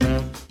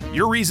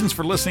Your reasons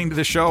for listening to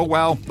the show,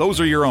 well, those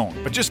are your own.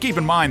 But just keep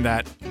in mind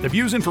that the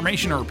views,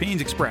 information, or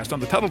opinions expressed on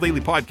the Tuttle Daily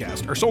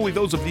Podcast are solely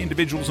those of the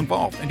individuals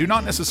involved and do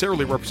not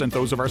necessarily represent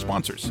those of our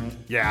sponsors.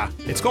 Yeah,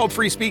 it's called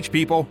free speech,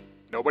 people.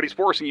 Nobody's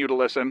forcing you to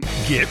listen.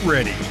 Get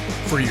ready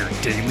for your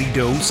daily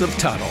dose of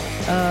Tuttle.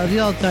 The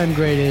all-time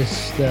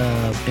greatest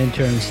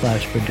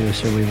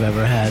intern/producer we've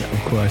ever had, of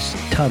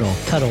course, Tuttle.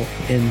 Tuttle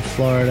in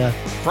Florida.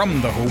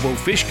 From the Hobo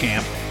Fish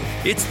Camp,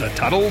 it's the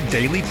Tuttle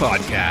Daily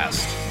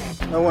Podcast.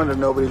 No wonder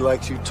nobody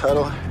likes you,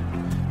 Tuttle.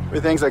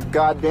 Everything's a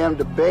goddamn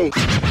debate.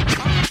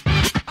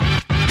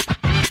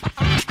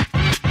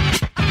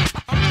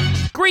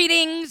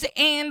 Greetings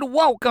and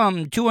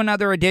welcome to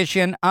another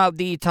edition of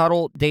the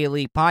Tuttle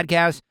Daily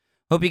Podcast.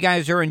 Hope you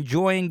guys are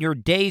enjoying your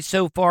day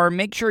so far.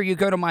 Make sure you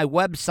go to my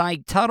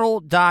website,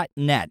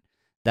 Tuttle.net.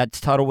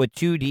 That's Tuttle with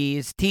two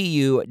D's,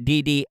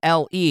 Tuddle.net.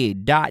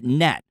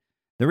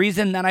 The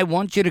reason that I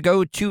want you to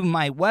go to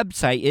my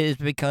website is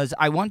because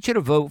I want you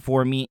to vote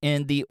for me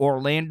in the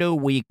Orlando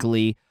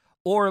Weekly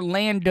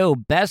Orlando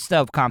Best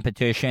Of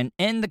competition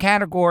in the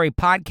category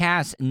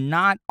Podcasts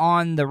Not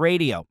on the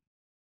Radio.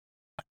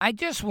 I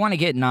just want to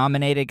get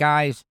nominated,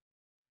 guys.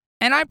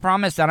 And I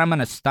promise that I'm going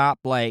to stop,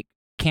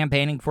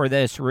 campaigning for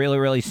this really,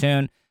 really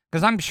soon,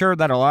 because I'm sure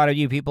that a lot of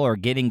you people are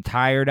getting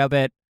tired of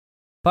it.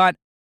 But,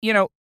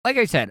 like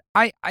I said,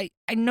 I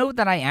know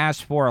that I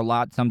ask for a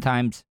lot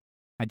sometimes.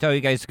 I tell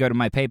you guys to go to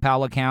my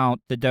PayPal account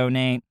to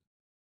donate.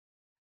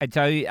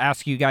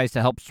 Ask you guys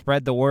to help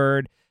spread the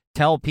word.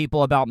 Tell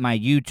people about my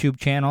YouTube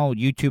channel,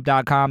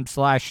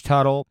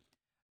 youtube.com/Tuttle.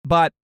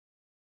 But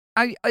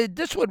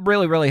this would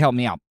really, really help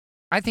me out.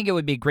 I think it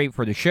would be great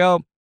for the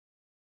show.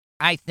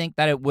 I think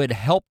that it would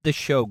help the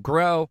show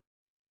grow.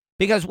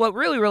 Because what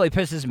really, really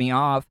pisses me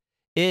off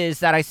is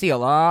that I see a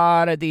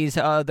lot of these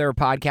other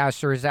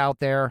podcasters out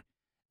there.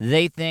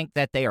 They think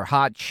that they are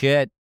hot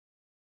shit.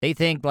 They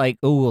think they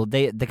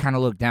kind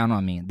of look down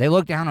on me. They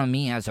look down on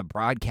me as a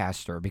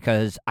broadcaster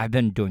because I've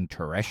been doing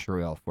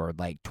terrestrial for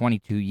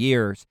 22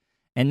 years.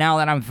 And now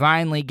that I'm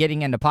finally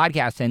getting into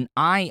podcasting,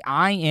 I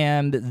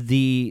am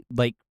the,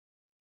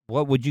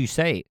 what would you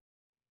say?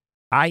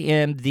 I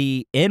am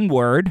the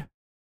N-word,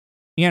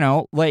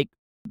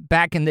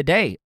 back in the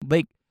day.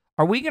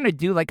 Are we going to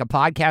do a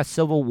podcast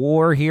civil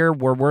war here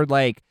where we're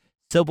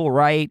civil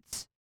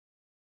rights,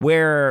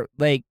 where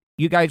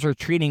you guys are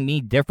treating me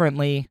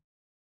differently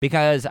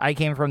because I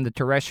came from the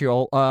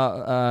terrestrial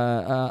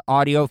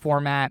audio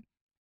format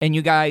and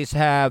you guys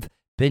have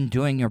been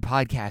doing your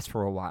podcast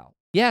for a while?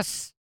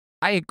 Yes,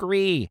 I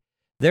agree.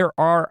 There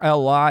are a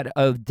lot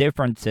of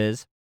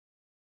differences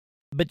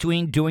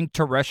between doing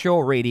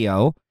terrestrial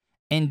radio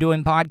and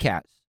doing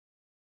podcasts.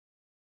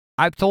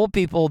 I've told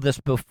people this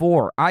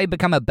before. I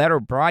become a better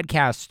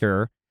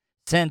broadcaster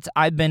since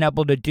I've been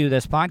able to do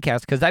this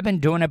podcast because I've been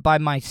doing it by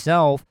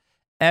myself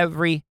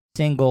every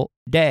single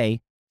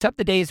day, except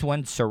the days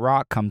when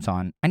Ciroc comes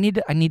on. I need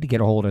to get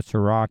a hold of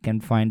Ciroc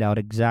and find out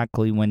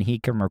exactly when he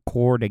can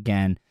record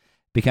again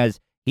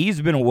because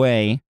he's been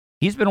away.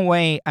 He's been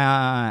away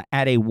at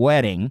a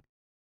wedding,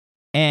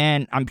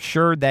 and I'm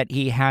sure that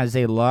he has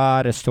a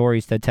lot of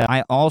stories to tell.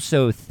 I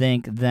also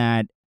think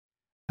that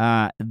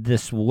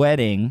this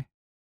wedding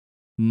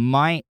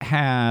might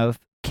have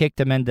kicked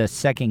him into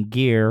second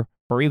gear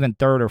or even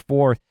third or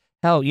fourth.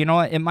 Hell, you know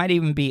what? It might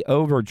even be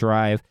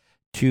overdrive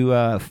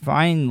to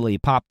finally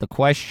pop the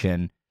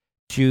question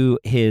to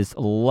his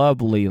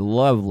lovely,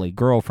 lovely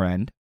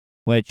girlfriend,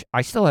 which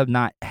I still have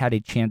not had a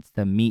chance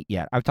to meet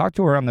yet. I've talked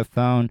to her on the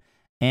phone,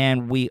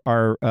 and we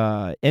are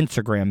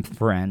Instagram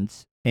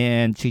friends,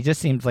 and she just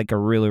seems like a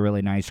really,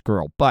 really nice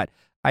girl. But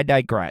I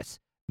digress.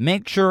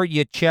 Make sure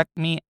you check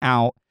me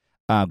out.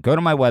 Go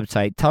to my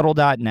website,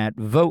 Tuttle.net,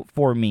 vote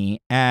for me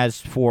as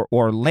for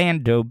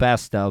Orlando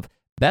Best Of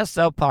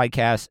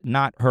Podcast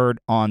Not Heard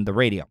on the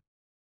Radio.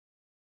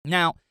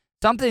 Now,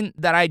 something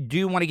that I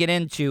do want to get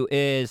into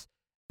is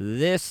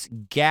this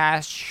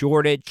gas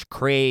shortage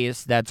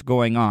craze that's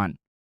going on.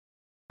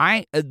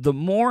 The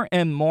more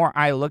and more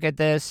I look at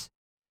this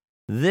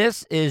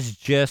is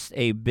just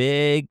a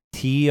big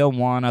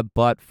Tijuana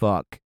butt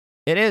fuck.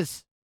 It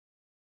is.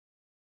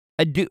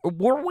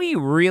 Were we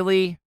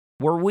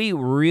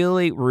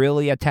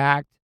really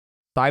attacked?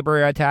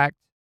 Cyber attacked?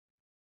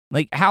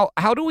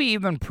 How do we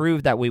even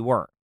prove that we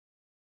were?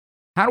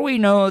 How do we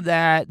know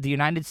that the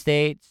United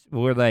States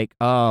were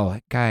oh,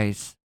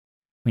 guys,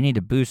 we need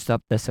to boost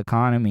up this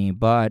economy,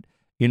 but,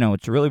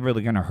 it's really,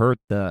 really going to hurt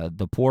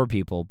the poor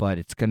people, but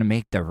it's going to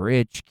make the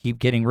rich keep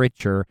getting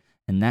richer,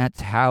 and that's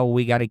how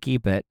we got to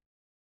keep it.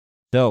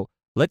 So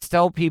let's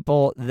tell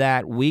people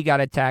that we got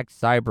attacked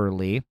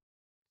cyberly.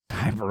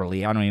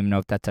 Cyberly, I don't even know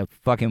if that's a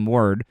fucking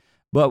word.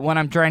 But what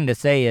I'm trying to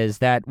say is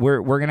that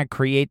we're going to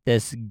create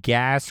this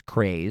gas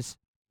craze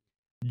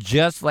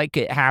just like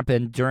it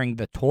happened during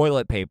the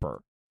toilet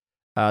paper.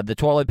 The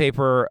toilet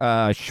paper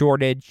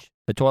shortage,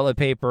 the toilet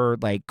paper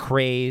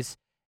craze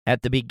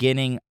at the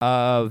beginning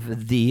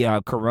of the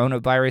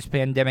coronavirus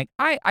pandemic.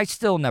 I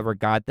still never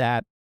got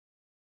that.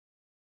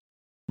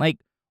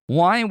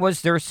 Why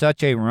was there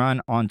such a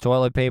run on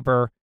toilet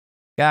paper?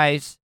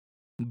 Guys,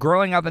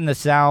 growing up in the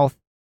South,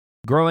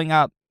 growing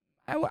up,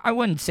 I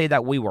wouldn't say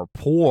that we were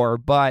poor,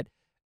 but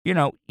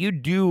you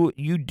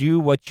do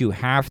what you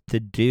have to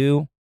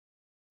do.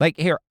 Like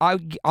here,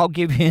 I'll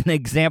give you an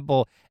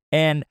example,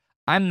 and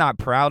I'm not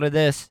proud of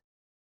this.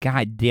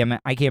 God damn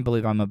it, I can't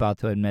believe I'm about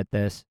to admit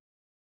this.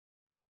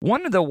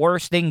 One of the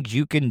worst things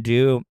you can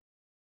do,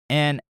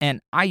 and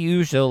I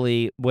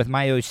usually, with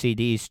my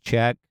OCDs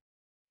check,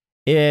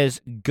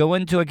 is go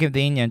into a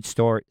convenience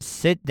store,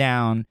 sit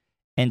down,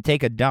 and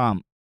take a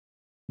dump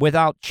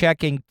without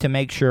checking to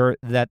make sure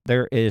that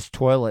there is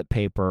toilet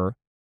paper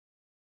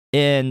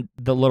in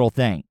the little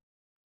thing.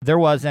 There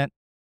wasn't.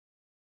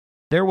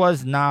 There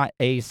was not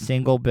a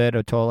single bit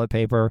of toilet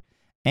paper.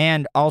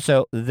 And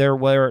also, there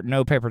were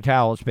no paper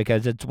towels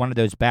because it's one of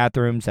those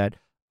bathrooms that,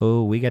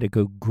 we got to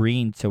go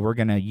green, so we're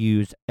going to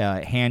use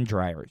hand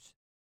dryers.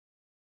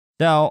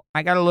 So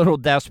I got a little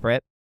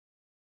desperate.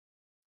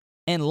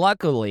 And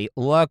luckily,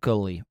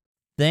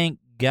 thank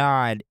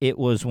God it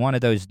was one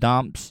of those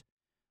dumps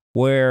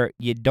where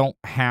you don't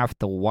have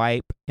to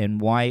wipe and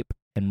wipe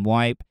and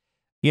wipe.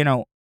 You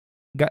know,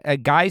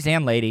 guys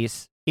and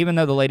ladies, even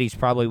though the ladies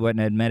probably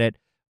wouldn't admit it,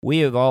 we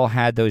have all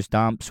had those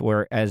dumps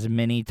where as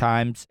many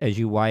times as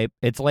you wipe,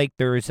 it's like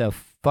there's a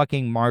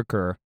fucking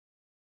marker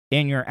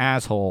in your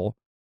asshole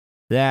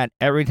that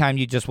every time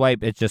you just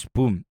wipe, it's just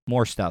boom,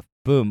 more stuff,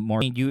 boom,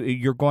 more.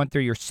 You're going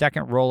through your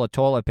second roll of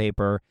toilet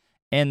paper,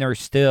 and there's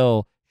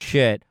still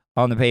shit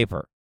on the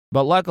paper.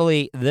 But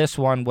luckily, this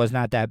one was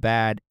not that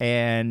bad,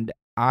 and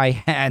I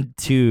had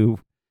to...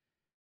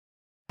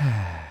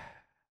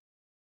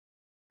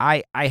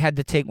 I had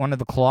to take one of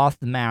the cloth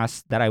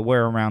masks that I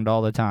wear around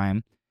all the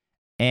time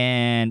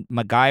and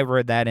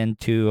MacGyver that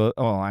into,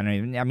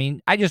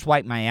 I just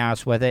wiped my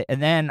ass with it.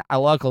 And then,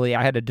 luckily,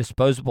 I had a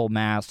disposable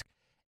mask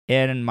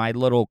in my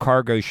little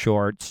cargo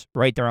shorts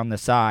right there on the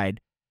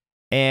side.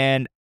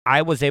 And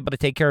I was able to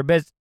take care of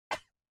business.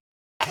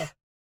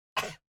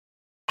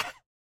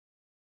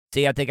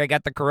 See, I think I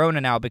got the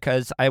corona now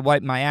because I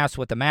wiped my ass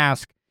with a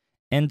mask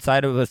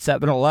inside of a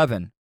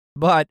 7-Eleven.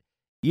 But,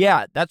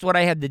 yeah, that's what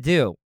I had to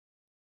do.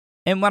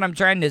 And what I'm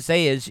trying to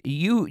say is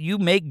you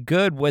make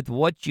good with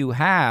what you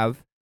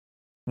have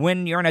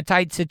when you're in a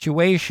tight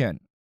situation.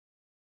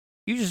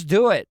 You just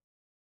do it.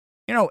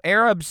 You know,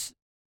 Arabs,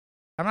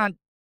 I'm not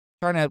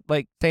trying to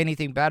say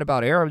anything bad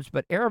about Arabs,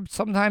 but Arabs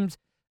sometimes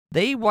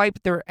they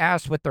wipe their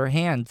ass with their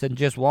hands and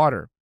just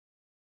water.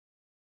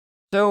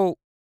 So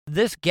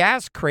this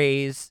gas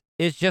craze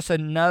is just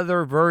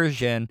another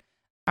version.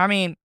 I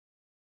mean,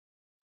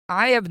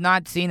 I have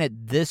not seen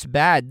it this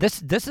bad.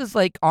 This is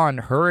like on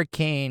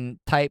hurricane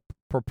type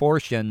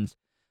proportions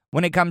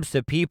when it comes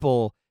to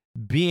people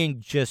being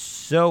just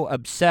so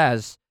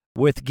obsessed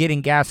with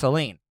getting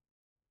gasoline.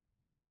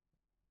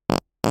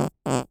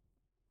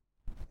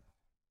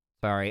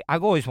 Sorry,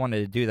 I've always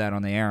wanted to do that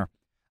on the air.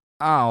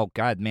 Oh,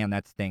 God, man,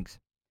 that stinks.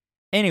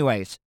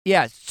 Anyways,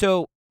 yeah,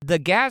 so the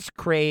gas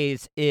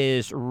craze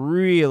is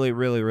really,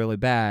 really, really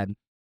bad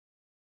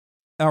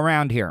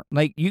around here.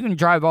 Like, you can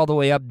drive all the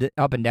way up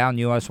and down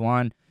US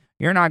 1.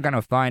 You're not going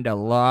to find a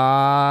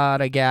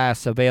lot of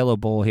gas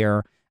available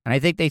here. And I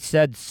think they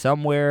said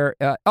somewhere,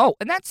 and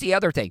that's the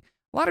other thing.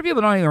 A lot of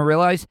people don't even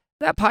realize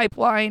that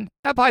pipeline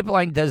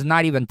does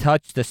not even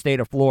touch the state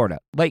of Florida.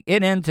 Like,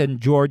 it ends in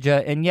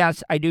Georgia. And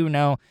yes, I do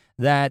know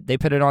that they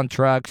put it on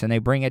trucks and they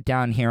bring it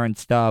down here and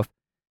stuff.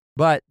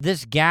 But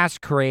this gas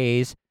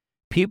craze,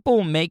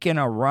 people making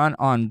a run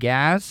on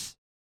gas,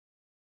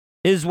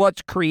 is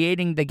what's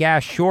creating the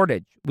gas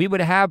shortage. We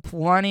would have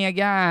plenty of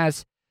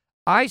gas.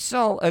 I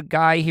saw a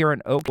guy here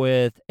in Oak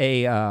with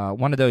a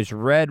one of those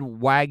red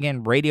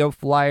wagon radio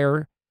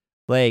flyer,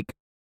 like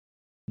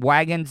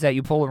wagons that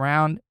you pull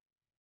around,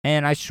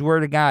 and I swear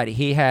to God,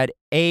 he had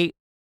eight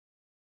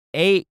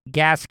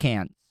gas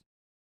cans.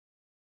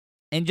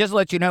 And just to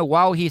let you know,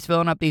 while he's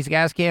filling up these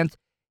gas cans,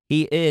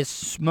 he is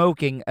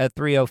smoking a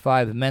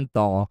 305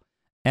 menthol,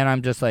 and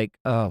I'm just like,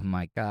 oh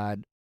my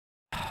God.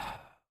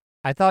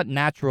 I thought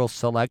natural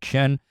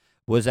selection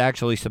was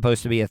actually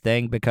supposed to be a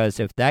thing, because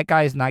if that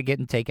guy's not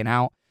getting taken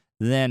out,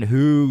 then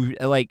who,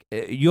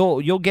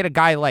 you'll get a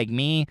guy like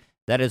me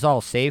that is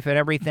all safe and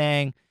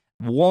everything,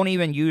 won't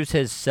even use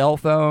his cell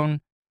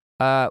phone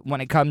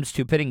when it comes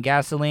to putting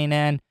gasoline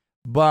in,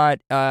 but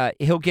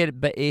he'll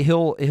get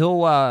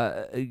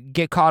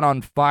caught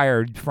on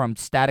fire from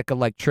static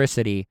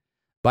electricity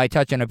by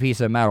touching a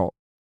piece of metal.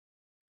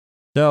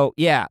 So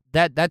yeah,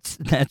 that's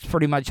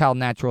pretty much how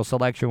natural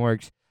selection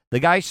works. The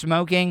guy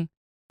smoking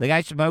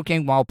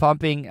while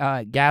pumping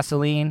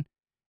gasoline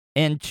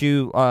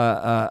into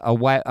a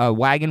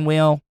wagon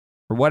wheel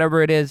or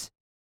whatever it is,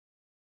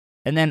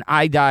 and then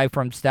I die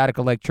from static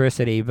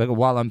electricity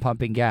while I'm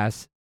pumping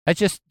gas. That's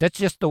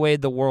just the way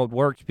the world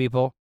works,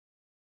 people.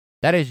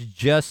 That is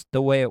just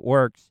the way it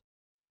works.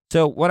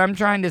 So what I'm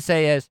trying to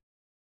say is,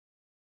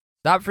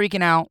 stop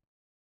freaking out.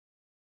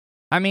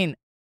 I mean,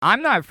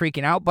 I'm not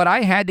freaking out, but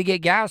I had to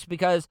get gas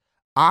because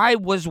I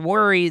was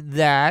worried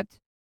that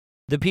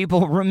the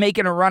people were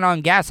making a run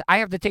on gas. I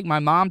have to take my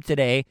mom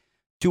today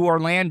to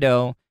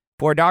Orlando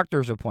for a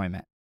doctor's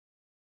appointment.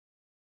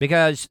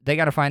 because they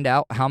got to find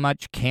out how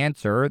much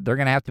cancer they're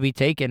going to have to be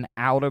taken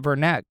out of her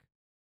neck.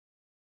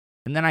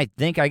 And then I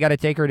think I got to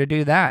take her to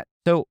do that.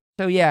 So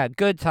yeah,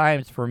 good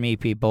times for me,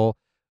 people.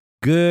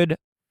 Good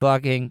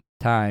fucking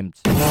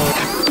times.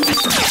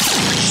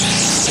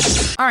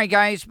 All right,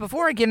 guys,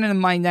 before I get into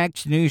my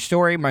next news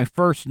story, my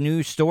first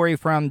news story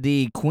from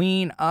the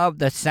Queen of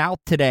the South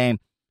today,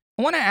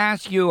 I want to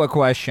ask you a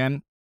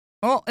question.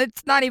 Well,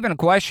 it's not even a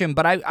question,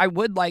 but I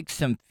would like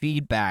some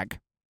feedback.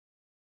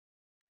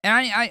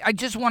 And I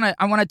just want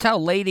to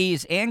tell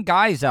ladies and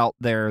guys out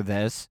there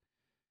this.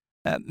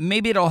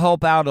 Maybe it'll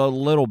help out a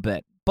little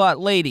bit. But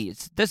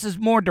ladies, this is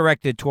more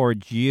directed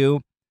towards you.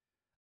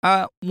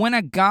 When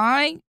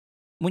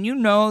you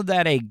know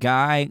that a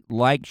guy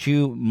likes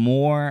you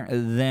more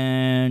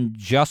than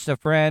just a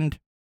friend,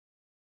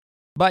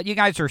 but you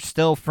guys are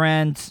still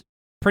friends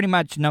pretty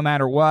much no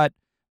matter what,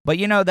 but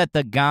you know that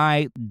the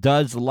guy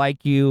does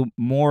like you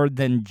more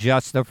than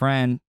just a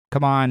friend.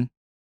 Come on.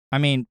 I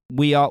mean,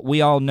 we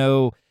all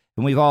know,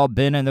 and we've all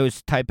been in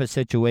those type of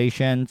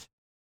situations.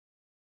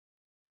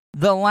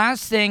 The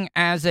last thing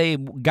as a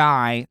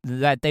guy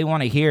that they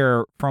want to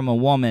hear from a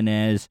woman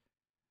is,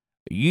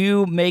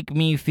 you make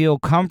me feel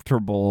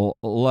comfortable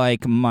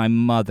like my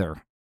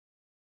mother.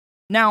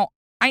 Now,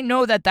 I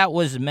know that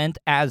was meant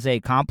as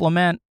a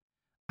compliment.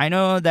 I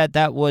know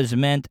that was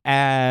meant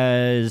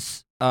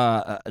as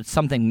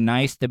something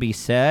nice to be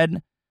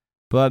said.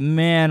 But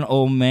man,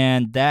 oh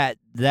man, that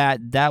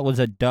was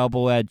a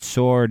double-edged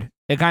sword.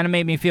 It kind of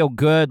made me feel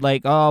good,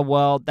 like, oh,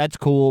 well, that's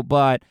cool.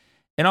 But,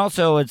 and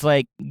also it's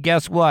like,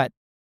 guess what?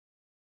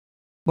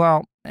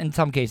 Well, in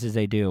some cases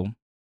they do.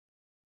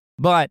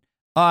 But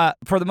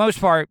for the most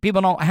part,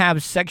 people don't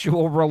have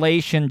sexual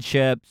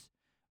relationships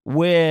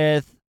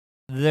with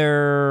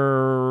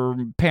their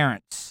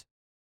parents.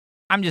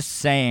 I'm just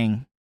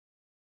saying.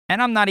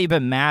 And I'm not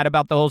even mad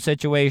about the whole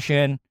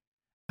situation.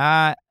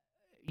 That's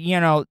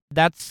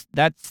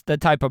the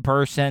type of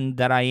person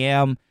that I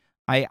am.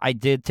 I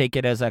did take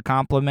it as a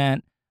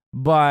compliment,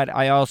 but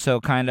I also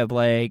kind of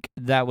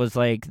that was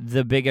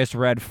the biggest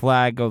red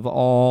flag of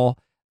all,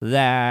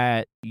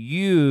 that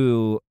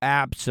you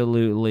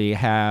absolutely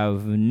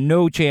have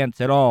no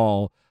chance at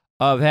all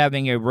of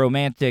having a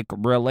romantic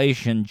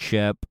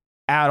relationship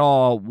at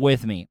all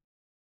with me.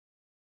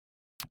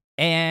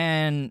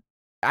 And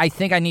I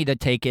think I need to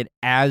take it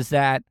as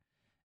that.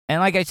 And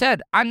like I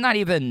said, I'm not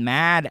even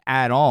mad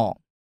at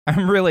all.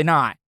 I'm really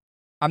not.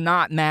 I'm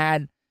not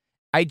mad.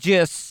 I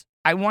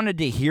wanted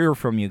to hear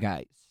from you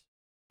guys.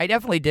 I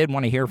definitely did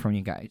want to hear from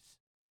you guys.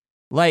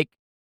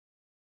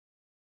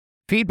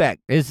 Feedback.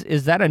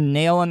 Is that a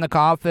nail in the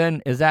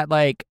coffin? Is that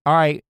all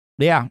right,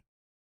 yeah.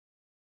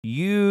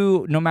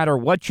 You, no matter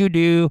what you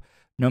do,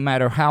 no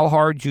matter how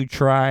hard you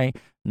try,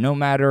 no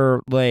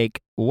matter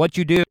what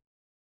you do,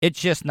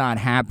 it's just not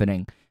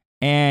happening.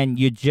 And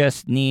you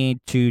just need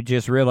to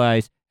just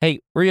realize, hey,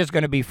 we're just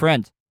going to be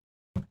friends.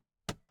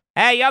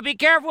 Hey, y'all be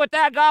careful with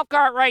that golf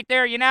cart right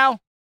there,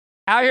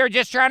 Out here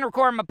just trying to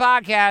record my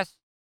podcast.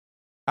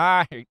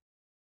 All right.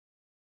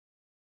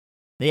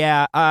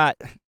 Yeah,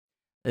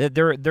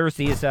 there's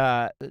these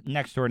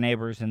next door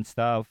neighbors and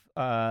stuff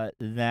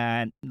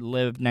that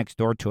live next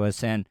door to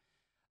us, and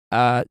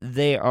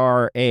they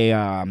are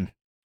a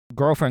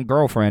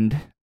girlfriend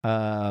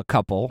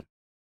couple.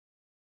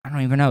 I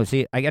don't even know.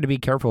 See, I got to be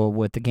careful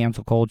with the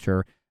cancel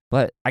culture,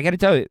 but I got to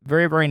tell you,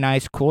 very, very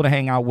nice, cool to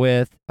hang out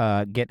with,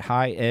 get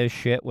high as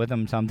shit with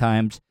them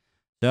sometimes.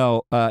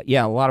 So,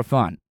 yeah, a lot of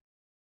fun.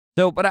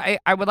 So, but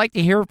I would like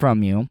to hear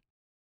from you.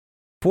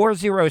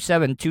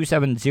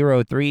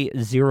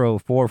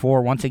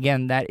 407-270-3044. Once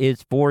again, that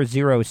is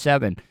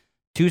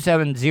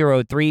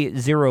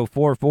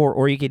 407-270-3044.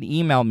 Or you can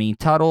email me,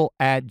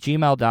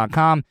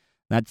 Tuddle@gmail.com.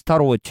 That's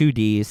Tuddle with 2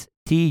 Ds,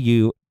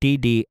 TUDDLE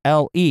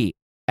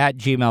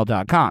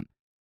 @gmail.com.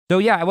 So,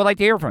 yeah, I would like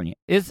to hear from you.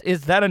 Is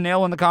that a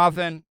nail in the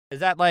coffin?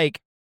 Is that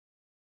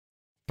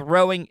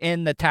throwing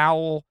in the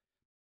towel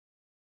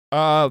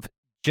of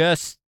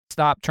just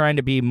stop trying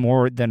to be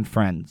more than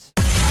friends?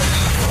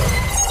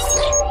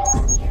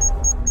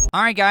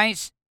 All right,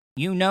 guys,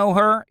 you know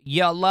her,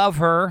 you love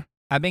her.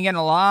 I've been getting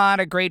a lot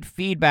of great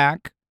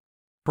feedback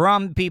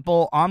from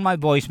people on my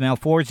voicemail,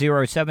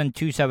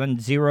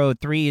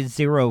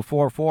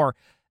 407-270-3044,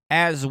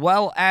 as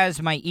well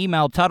as my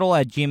email,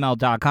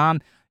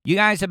 Tuddle@gmail.com. You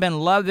guys have been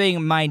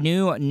loving my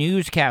new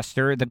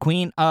newscaster, the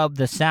Queen of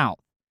the South.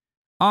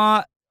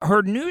 Her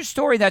news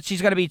story that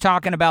she's going to be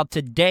talking about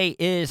today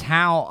is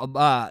how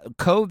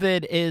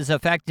COVID is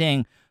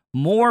affecting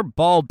more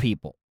bald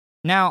people.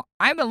 Now,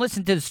 I haven't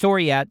listened to the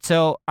story yet,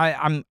 so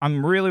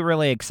I'm really,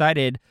 really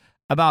excited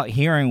about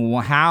hearing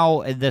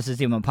how this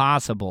is even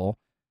possible.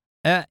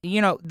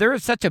 There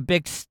is such a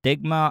big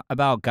stigma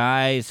about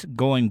guys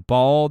going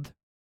bald.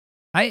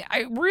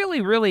 I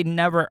really, really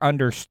never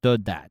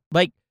understood that.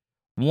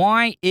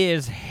 Why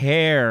is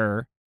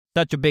hair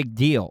such a big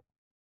deal?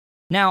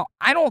 Now,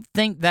 I don't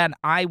think that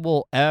I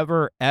will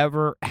ever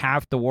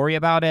have to worry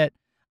about it.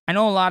 I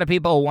know a lot of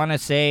people want to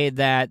say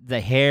that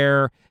the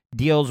hair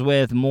deals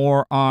with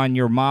more on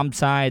your mom's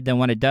side than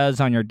what it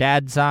does on your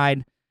dad's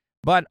side.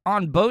 But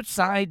on both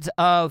sides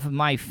of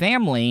my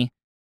family,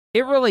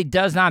 it really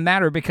does not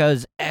matter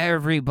because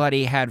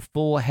everybody had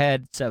full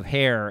heads of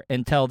hair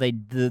until the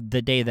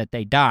day that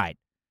they died.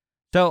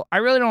 So I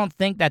really don't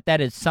think that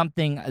that is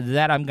something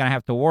that I'm going to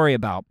have to worry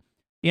about.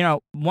 You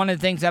know, one of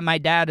the things that my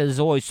dad has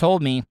always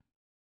told me,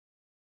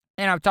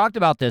 and I've talked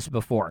about this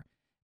before,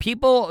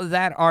 people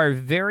that are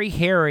very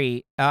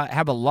hairy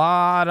have a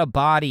lot of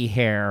body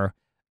hair,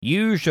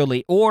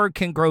 usually, or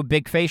can grow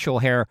big facial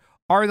hair,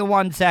 are the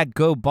ones that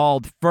go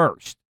bald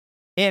first.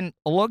 And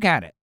look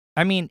at it.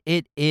 I mean,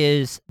 it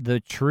is the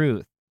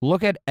truth.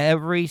 Look at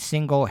every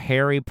single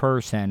hairy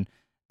person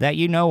that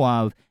you know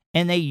of,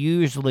 and they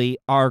usually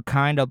are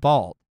kind of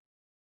bald.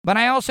 But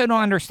I also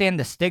don't understand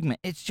the stigma.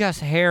 It's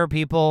just hair,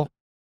 people.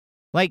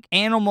 Like,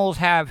 animals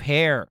have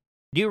hair.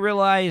 Do you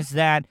realize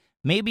that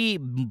maybe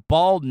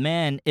bald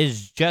men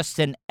is just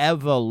an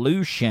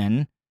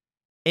evolution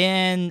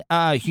in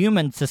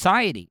human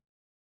society?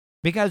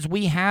 Because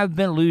we have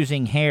been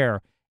losing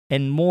hair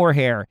and more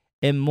hair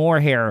and more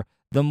hair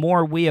the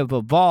more we have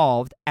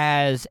evolved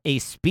as a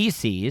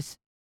species,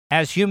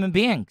 as human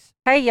beings.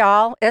 Hey,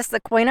 y'all, it's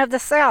the Queen of the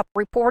South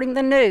reporting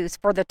the news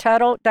for the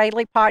Tuttle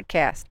Daily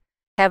Podcast.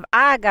 Have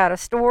I got a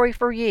story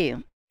for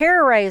you?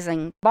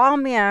 Hair-raising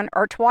bald men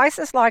are twice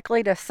as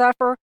likely to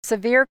suffer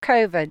severe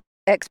COVID,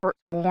 experts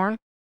warn.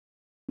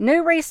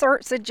 New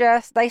research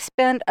suggests they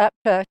spend up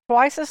to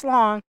twice as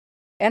long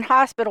in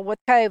hospital with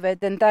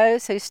COVID than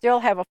those who still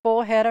have a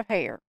full head of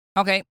hair.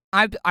 Okay,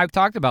 I've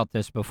talked about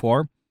this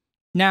before.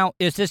 Now,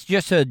 is this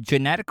just a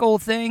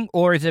genetical thing,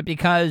 or is it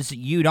because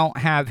you don't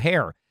have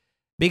hair?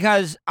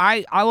 Because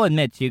I'll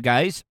admit to you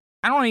guys,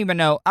 I don't even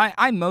know.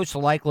 I most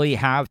likely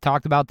have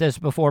talked about this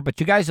before, but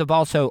you guys have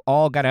also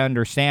all got to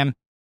understand,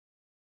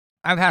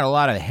 I've had a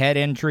lot of head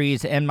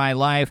injuries in my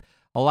life,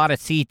 a lot of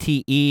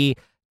CTE,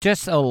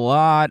 just a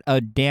lot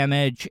of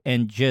damage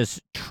and just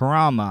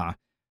trauma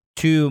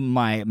to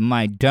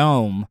my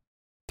dome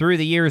through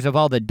the years of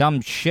all the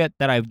dumb shit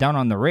that I've done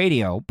on the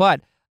radio.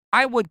 But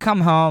I would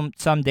come home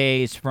some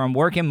days from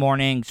working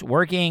mornings,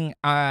 working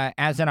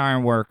as an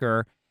iron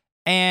worker,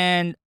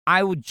 and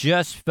I would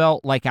just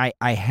felt like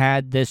I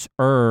had this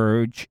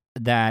urge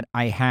that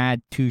I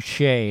had to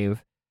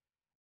shave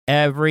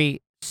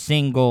every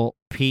single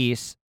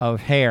piece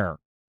of hair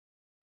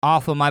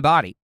off of my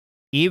body.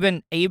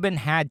 Even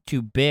had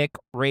to Bic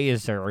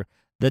razor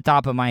the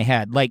top of my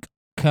head, like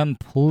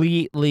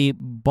completely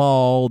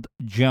bald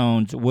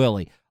Jones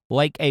Willie,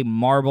 like a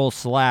marble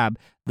slab,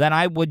 that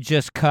I would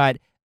just cut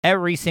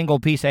every single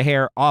piece of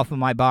hair off of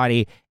my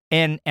body,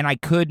 and I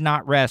could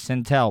not rest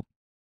until,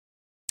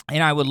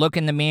 and I would look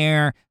in the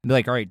mirror and be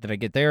like, all right, did I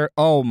get there?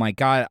 Oh my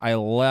God, I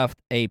left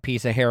a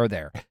piece of hair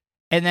there.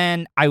 And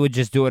then I would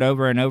just do it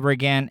over and over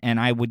again, and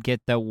I would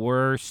get the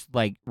worst,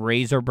 like,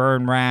 razor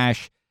burn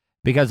rash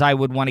because I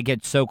would want to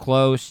get so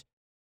close.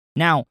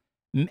 Now,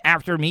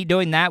 after me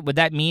doing that, would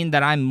that mean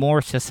that I'm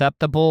more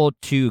susceptible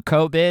to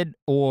COVID,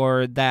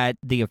 or that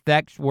the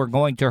effects were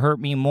going to hurt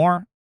me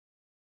more?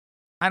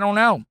 I don't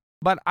know.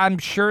 But I'm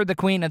sure the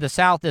Queen of the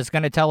South is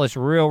going to tell us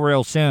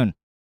real soon.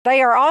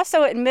 They are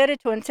also admitted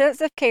to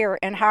intensive care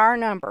in higher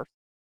numbers.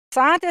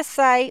 Scientists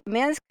say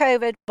men's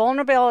COVID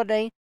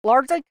vulnerability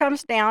largely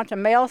comes down to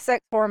male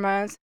sex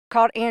hormones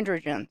called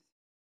androgens.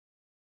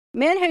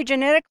 Men who are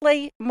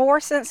genetically more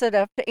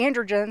sensitive to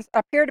androgens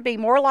appear to be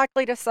more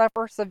likely to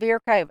suffer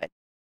severe COVID.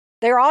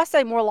 They are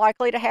also more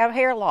likely to have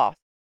hair loss,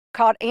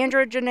 called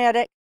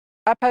androgenetic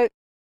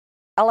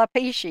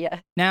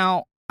alopecia.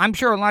 Now, I'm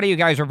sure a lot of you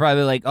guys are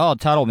probably like, "Oh,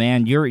 Tuttle,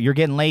 man, you're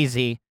getting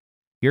lazy.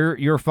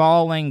 You're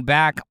falling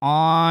back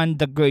on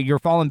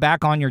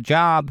your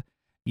job.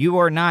 You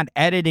are not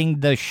editing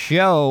the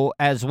show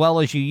as well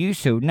as you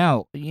used to."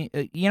 No,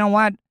 you know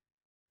what?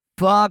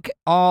 Fuck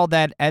all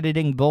that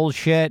editing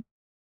bullshit.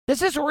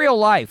 This is real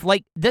life.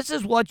 Like, this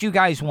is what you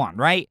guys want,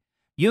 right?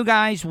 You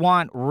guys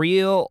want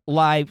real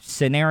life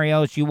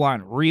scenarios. You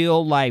want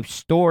real life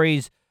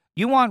stories.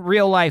 You want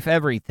real life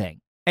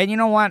everything. And you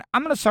know what?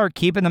 I'm going to start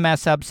keeping the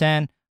mess ups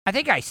in. I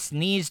think I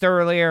sneezed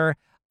earlier.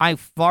 I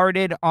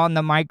farted on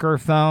the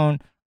microphone.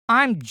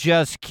 I'm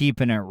just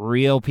keeping it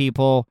real,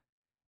 people,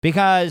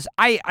 because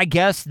I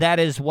guess that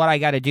is what I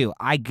got to do.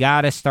 I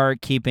got to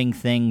start keeping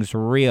things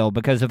real,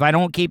 because if I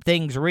don't keep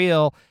things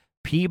real,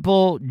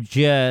 people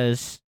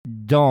just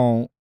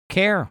don't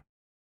care.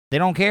 They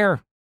don't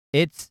care.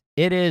 It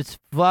is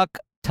fuck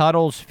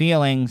Tuttle's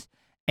feelings.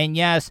 And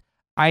yes,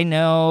 I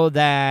know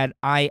that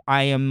I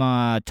am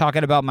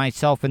talking about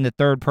myself in the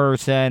third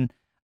person.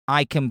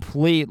 I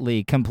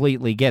completely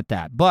get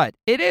that. But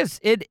it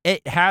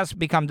has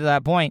become to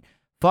that point,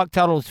 fuck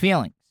Tuttle's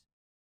feelings.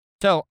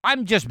 So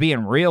I'm just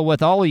being real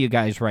with all of you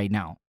guys right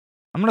now.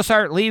 I'm going to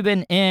start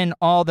leaving in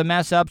all the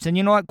mess ups. And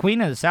you know what,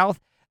 Queen of the South?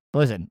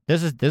 Listen,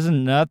 this is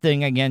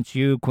nothing against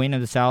you, Queen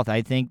of the South.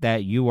 I think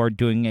that you are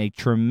doing a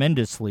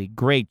tremendously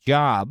great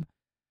job.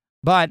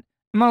 But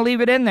I'm going to leave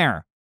it in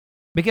there.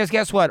 Because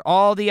guess what?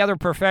 All the other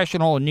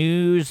professional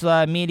news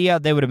media,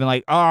 they would have been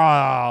like,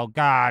 oh,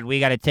 God, we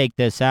got to take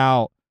this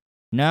out.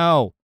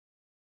 No,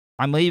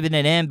 I'm leaving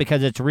it in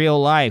because it's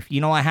real life. You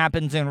know what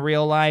happens in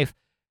real life?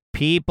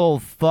 people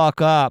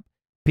fuck up.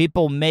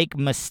 People make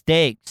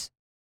mistakes.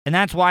 And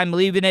that's why I'm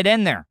leaving it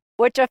in there.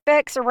 Which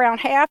affects around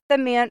half the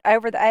men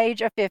over the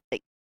age of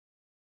 50.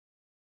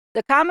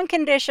 The common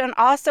condition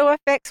also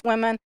affects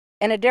women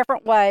in a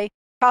different way,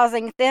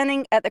 causing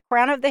thinning at the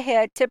crown of the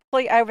head,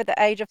 typically over the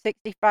age of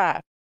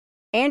 65.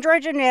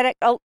 Androgenetic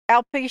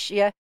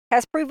alopecia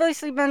has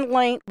previously been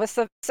linked with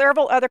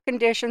several other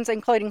conditions,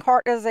 including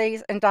heart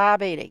disease and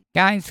diabetes.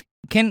 Guys,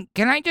 can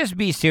I just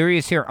be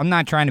serious here? I'm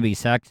not trying to be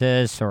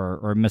sexist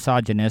or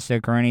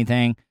misogynistic or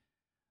anything,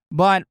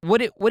 but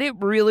would it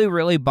really,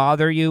 really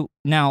bother you?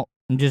 Now,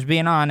 I'm just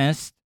being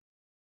honest,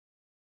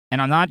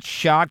 and I'm not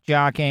shock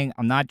jocking.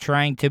 I'm not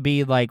trying to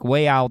be like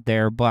way out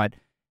there, but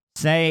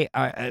say,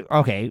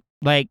 okay,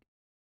 like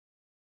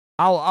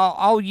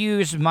I'll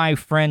use my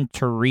friend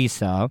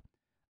Teresa,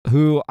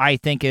 who I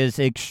think is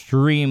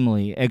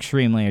extremely,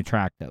 extremely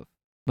attractive.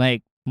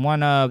 Like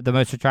one of the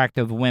most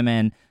attractive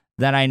women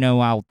that I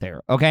know out there.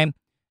 Okay,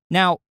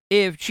 now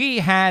if she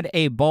had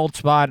a bald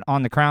spot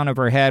on the crown of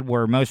her head,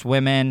 where most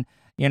women,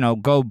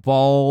 go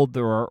bald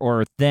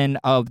or thin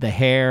of the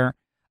hair.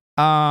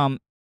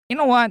 You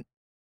know what?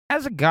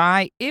 As a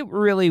guy, it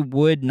really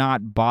would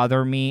not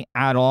bother me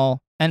at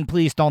all. And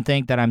please don't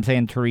think that I'm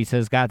saying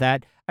Teresa's got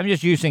that. I'm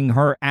just using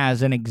her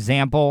as an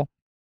example.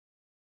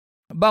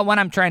 But what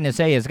I'm trying to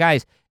say is,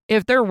 guys,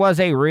 if there was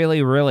a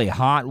really, really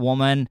hot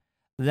woman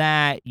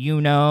that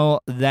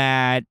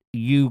that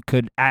you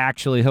could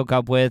actually hook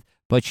up with,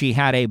 but she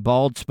had a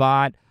bald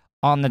spot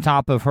on the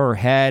top of her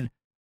head,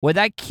 would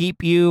that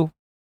keep you?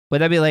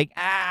 Would that be like,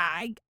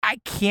 I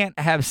can't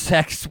have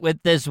sex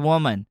with this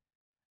woman?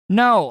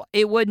 No,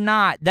 it would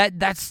not.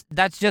 That's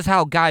just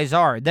how guys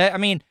are.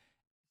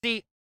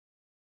 See,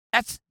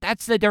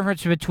 that's the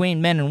difference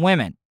between men and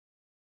women.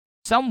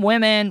 Some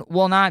women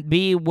will not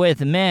be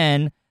with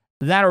men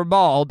that are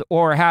bald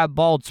or have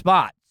bald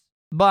spots,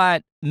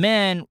 but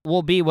men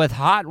will be with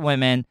hot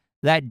women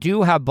that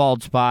do have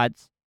bald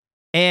spots,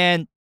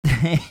 and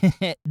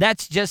that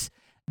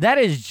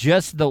is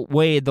just the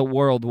way the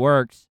world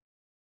works.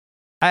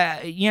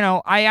 I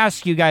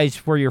ask you guys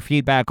for your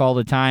feedback all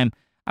the time.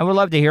 I would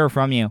love to hear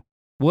from you.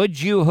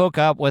 Would you hook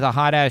up with a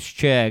hot-ass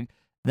chick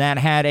that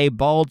had a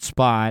bald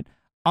spot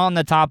on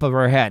the top of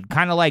her head,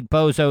 kind of like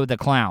Bozo the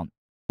Clown,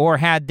 or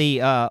had the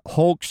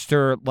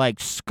Hulkster, like,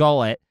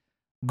 skullet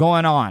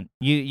going on?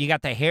 You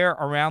got the hair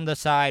around the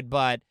side,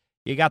 but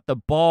you got the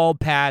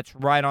bald patch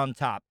right on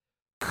top.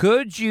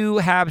 Could you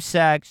have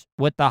sex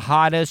with the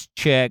hottest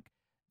chick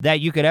that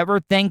you could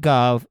ever think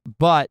of,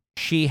 but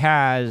she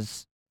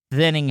has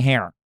thinning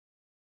hair?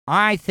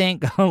 I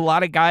think a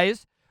lot of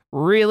guys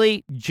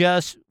really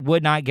just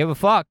would not give a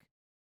fuck.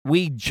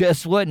 We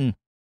just wouldn't.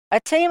 A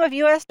team of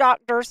U.S.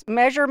 doctors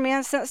measure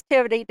men's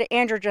sensitivity to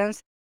androgens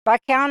by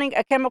counting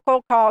a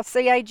chemical called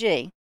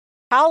CAG.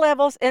 High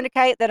levels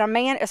indicate that a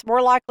man is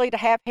more likely to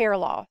have hair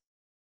loss.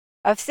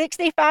 Of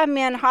 65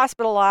 men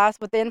hospitalized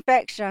with the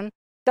infection,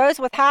 those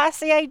with high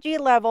CAG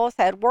levels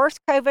had worse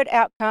COVID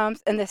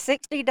outcomes in the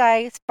 60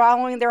 days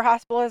following their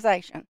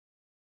hospitalization.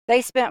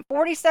 They spent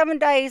 47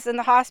 days in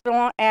the hospital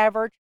on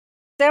average.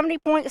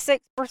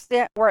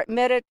 70.6% were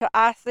admitted to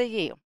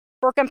ICU.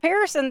 For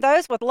comparison,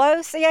 those with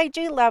low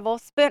CAG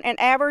levels spent an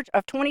average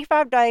of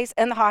 25 days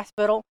in the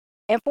hospital,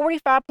 and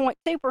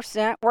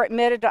 45.2% were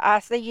admitted to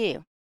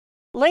ICU.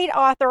 Lead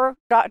author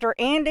Dr.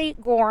 Andy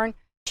Gorn,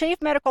 Chief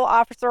Medical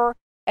Officer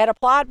at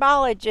Applied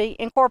Biology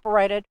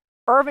Incorporated,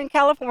 Irvine,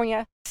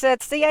 California,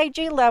 said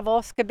CAG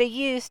levels could be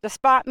used to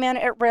spot men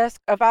at risk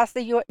of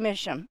ICU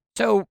admission.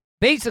 So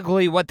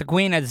basically what the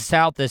Queen of the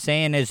South is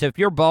saying is, if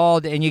you're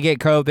bald and you get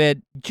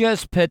COVID,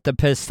 just put the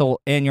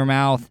pistol in your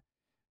mouth.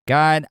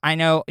 God, I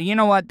know. You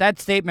know what? That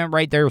statement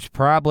right there is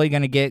probably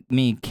going to get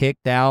me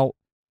kicked out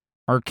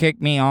or kick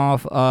me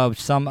off of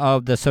some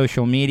of the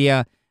social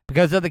media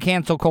because of the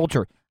cancel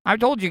culture. I've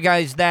told you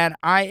guys that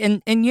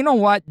and you know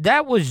what?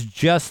 That was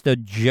just a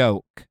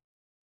joke.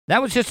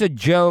 That was just a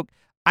joke.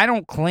 I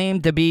don't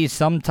claim to be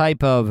some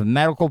type of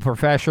medical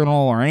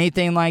professional or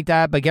anything like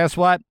that, but guess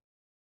what?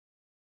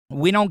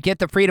 We don't get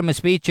the freedom of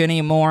speech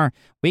anymore.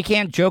 We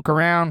can't joke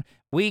around.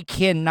 We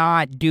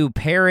cannot do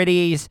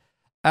parodies.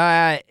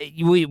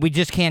 We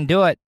just can't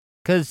do it.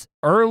 Because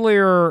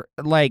earlier,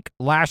 like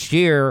last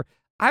year,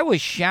 I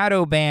was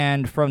shadow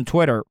banned from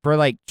Twitter for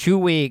like 2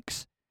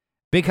 weeks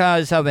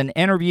because of an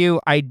interview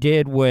I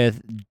did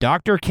with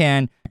Dr.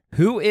 Ken,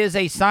 who is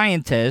a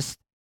scientist,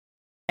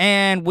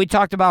 and we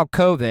talked about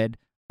COVID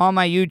on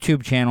my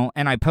YouTube channel,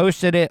 and I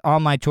posted it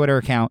on my Twitter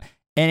account,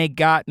 and it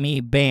got me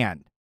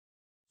banned.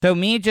 So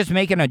me just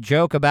making a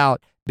joke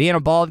about being a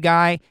bald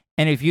guy,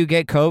 and if you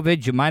get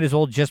COVID, you might as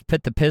well just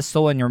put the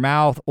pistol in your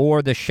mouth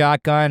or the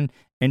shotgun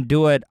and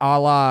do it a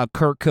la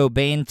Kurt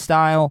Cobain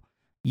style.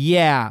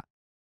 Yeah,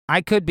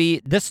 I could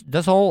be this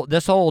whole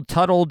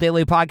Tuttle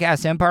Daily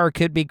Podcast empire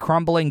could be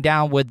crumbling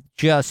down with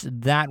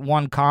just that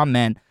one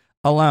comment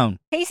alone.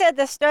 He said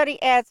the study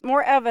adds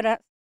more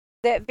evidence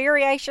that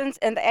variations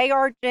in the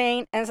AR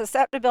gene and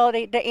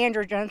susceptibility to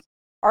androgens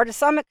are to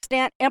some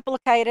extent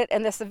implicated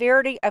in the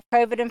severity of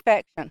COVID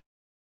infection.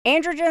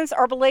 Androgens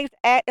are believed to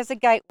act as a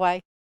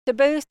gateway, to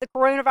boost the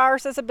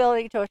coronavirus's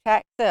ability to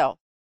attack cells.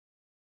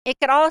 It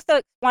could also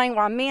explain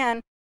why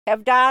men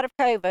have died of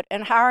COVID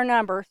in higher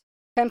numbers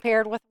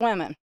compared with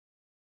women.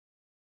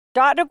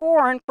 Dr.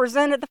 Gorin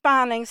presented the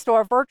findings to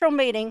a virtual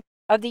meeting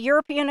of the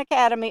European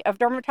Academy of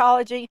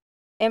Dermatology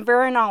and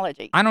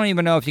Venereology. I don't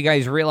even know if you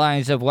guys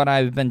realize of what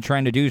I've been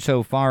trying to do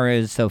so far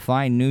is to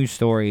find news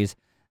stories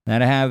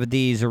that have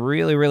these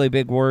really, really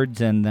big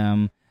words in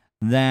them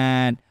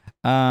that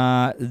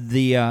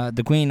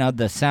the Queen of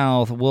the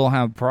South will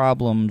have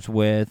problems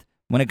with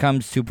when it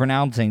comes to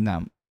pronouncing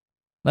them.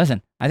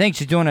 Listen, I think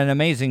she's doing an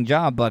amazing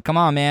job, but come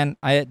on, man.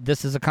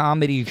 This is a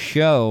comedy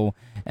show,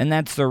 and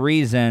that's the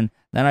reason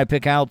that I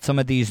pick out some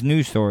of these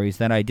news stories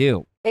that I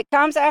do. It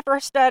comes after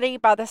a study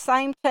by the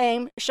same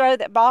team showed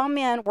that bald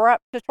men were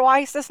up to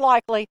twice as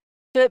likely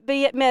to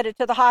be admitted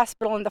to the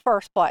hospital in the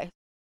first place.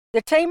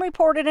 The team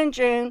reported in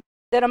June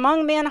that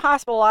among men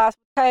hospitalized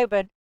with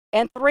COVID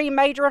in 3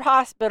 major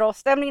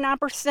hospitals,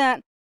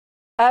 79%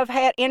 have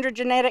had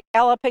androgenetic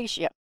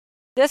alopecia.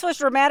 This was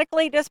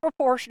dramatically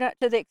disproportionate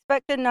to the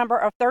expected number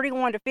of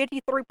 31 to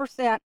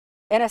 53%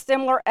 in a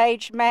similar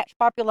age-matched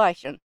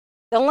population.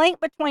 The link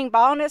between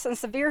baldness and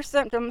severe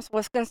symptoms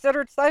was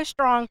considered so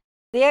strong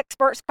the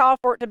experts called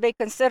for it to be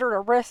considered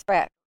a risk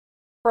factor.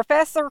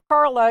 Professor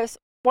Carlos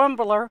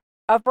Wumbler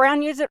of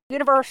Brown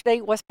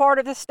University was part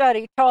of the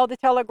study, told the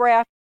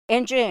Telegraph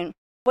in June.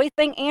 We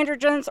think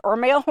androgens or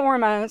male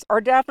hormones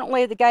are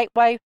definitely the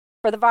gateway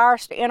for the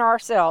virus to enter our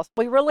cells.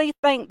 We really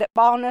think that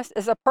baldness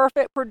is a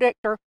perfect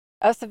predictor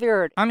of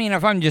severity. I mean,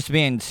 if I'm just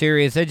being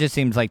serious, it just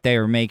seems like they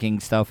are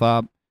making stuff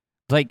up.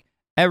 It's like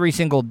every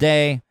single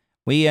day,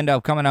 we end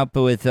up coming up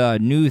with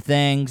new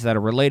things that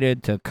are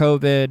related to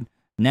COVID.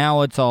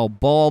 Now it's all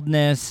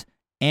baldness,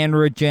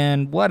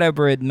 androgen,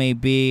 whatever it may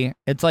be.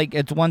 It's like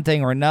it's one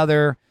thing or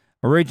another.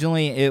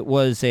 Originally, it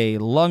was a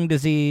lung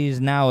disease.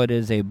 Now it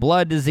is a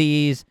blood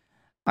disease.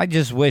 I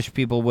just wish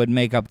people would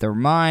make up their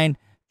mind,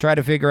 try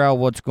to figure out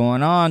what's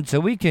going on so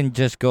we can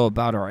just go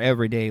about our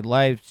everyday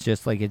lives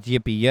just like it's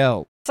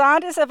yippee-yo.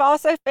 Scientists have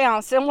also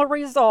found similar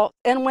results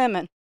in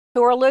women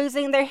who are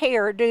losing their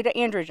hair due to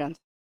androgens.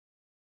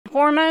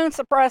 Hormone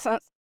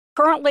suppressants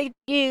currently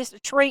used to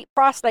treat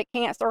prostate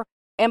cancer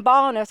and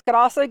baldness could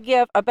also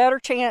give a better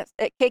chance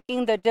at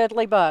kicking the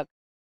deadly bug.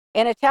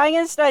 An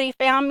Italian study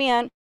found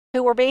men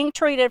who were being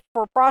treated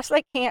for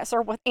prostate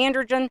cancer with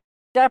androgen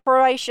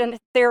deprivation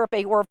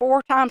therapy were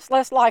 4 times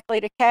less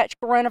likely to catch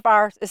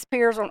coronavirus as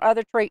peers on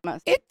other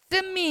treatments. It's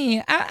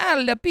me,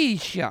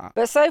 alopecia.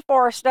 But so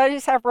far,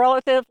 studies have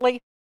relatively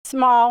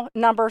small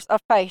numbers of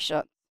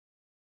patients.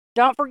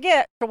 Don't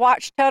forget to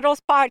watch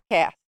Tuddle's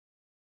podcast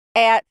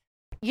at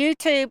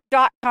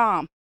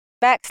youtube.com/Tuddle,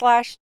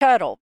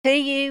 Tuddle.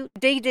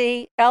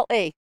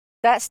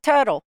 That's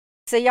Tuddle.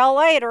 See y'all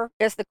later.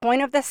 It's the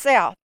Queen of the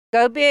South.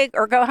 Go big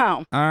or go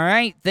home. All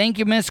right. Thank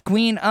you, Miss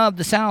Queen of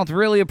the South.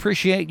 Really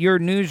appreciate your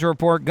news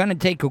report. Gonna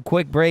take a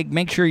quick break.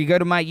 Make sure you go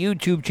to my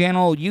YouTube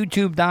channel,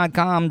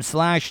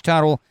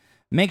 youtube.com/Tuddle.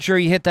 Make sure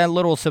you hit that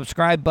little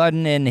subscribe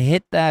button and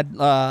hit that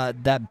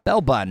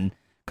bell button.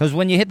 Because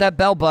when you hit that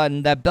bell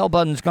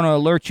button's going to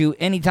alert you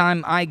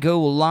anytime I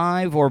go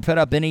live or put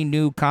up any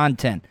new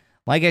content.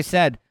 Like I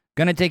said,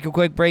 going to take a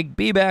quick break.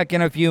 Be back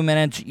in a few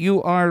minutes.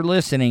 You are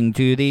listening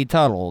to the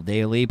Tuddle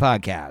Daily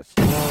Podcast.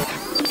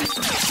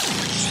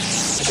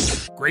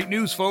 Great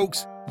news,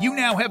 folks. You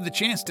now have the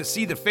chance to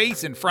see the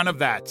face in front of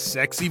that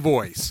sexy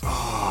voice.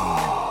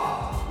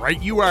 Right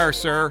you are,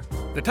 sir.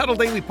 The Tuddle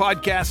Daily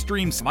Podcast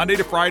streams Monday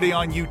to Friday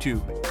on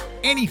YouTube.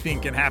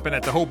 Anything can happen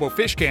at the Hobo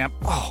Fish Camp.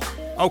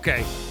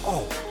 Okay,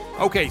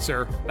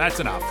 sir. That's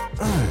enough.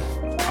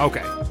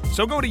 Okay,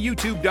 so go to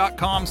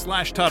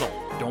youtube.com/Tuddle.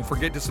 Don't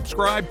forget to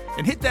subscribe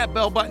and hit that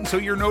bell button so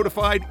you're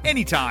notified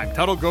anytime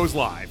Tuddle goes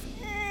live.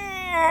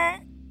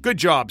 Good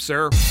job,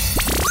 sir.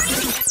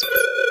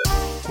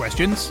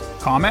 Questions?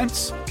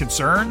 Comments?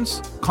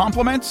 Concerns?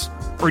 Compliments?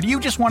 Or do you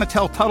just want to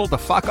tell Tuddle to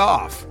fuck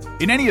off?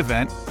 In any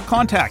event,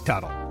 contact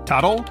Tuddle.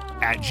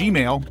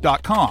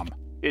 Tuddle@gmail.com.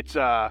 It's,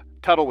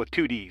 Tuddle with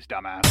 2 Ds,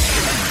 dumbass.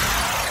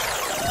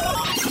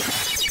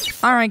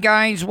 All right,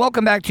 guys,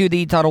 welcome back to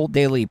the Tuddle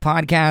Daily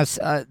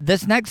Podcast.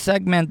 This next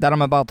segment that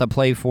I'm about to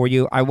play for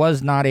you, I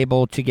was not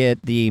able to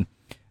get the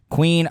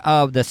Queen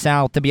of the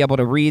South to be able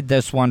to read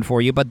this one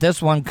for you, but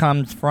this one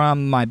comes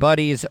from my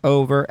buddies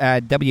over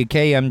at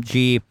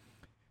WKMG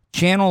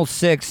Channel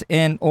 6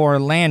 in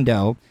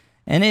Orlando,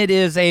 and it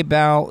is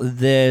about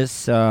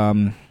this,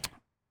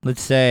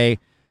 let's say,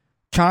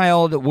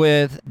 child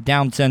with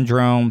Down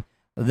syndrome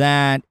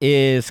that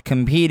is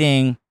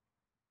competing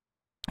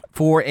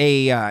for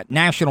a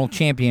national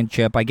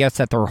championship, I guess,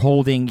 that they're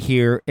holding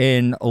here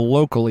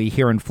locally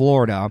here in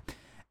Florida.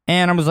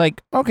 And I was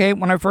like, okay,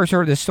 when I first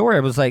heard this story,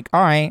 I was like,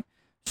 all right,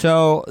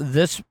 so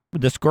this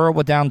girl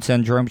with Down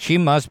syndrome, she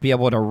must be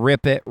able to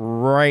rip it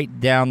right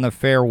down the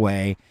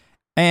fairway.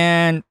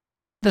 And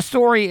the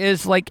story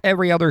is like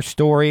every other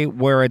story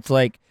where it's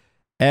like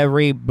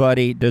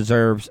everybody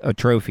deserves a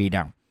trophy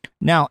now.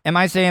 Now, am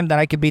I saying that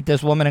I could beat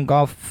this woman in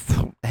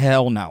golf?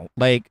 Hell no.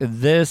 Like,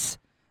 this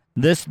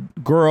this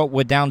girl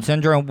with Down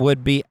syndrome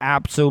would be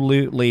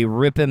absolutely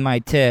ripping my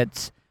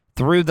tits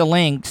through the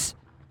links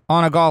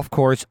on a golf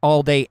course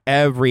all day,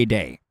 every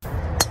day.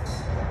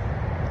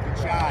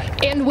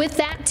 And with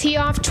that tee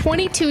off,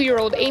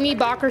 22-year-old Amy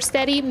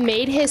Bockersteady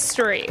made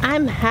history.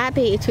 I'm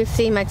happy to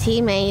see my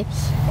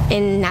teammates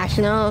in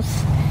nationals.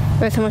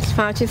 It was so much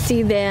fun to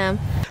see them.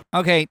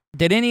 Okay,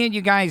 did any of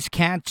you guys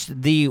catch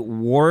the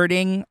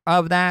wording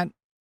of that?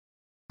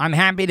 I'm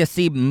happy to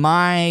see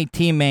my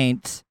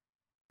teammates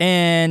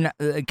in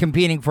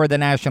competing for the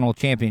national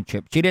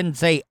championship. She didn't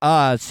say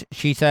us.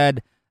 She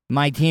said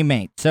my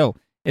teammates. So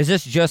is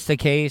this just a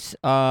case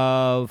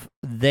of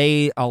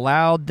they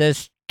allowed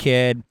this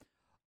kid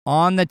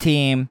on the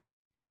team?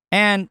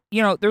 And,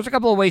 you know, there's a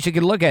couple of ways you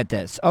could look at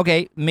this.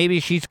 Okay, maybe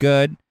she's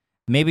good.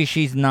 Maybe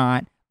she's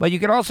not. But you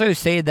could also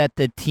say that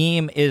the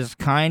team is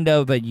kind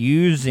of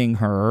using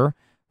her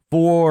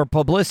for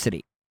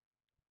publicity,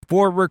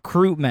 for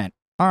recruitment.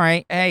 All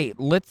right, hey,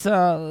 let's,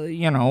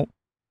 you know,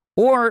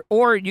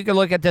 or you could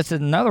look at this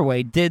another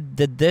way. Did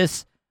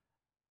this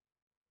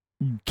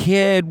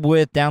kid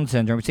with Down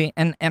syndrome, see,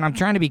 and I'm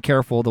trying to be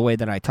careful the way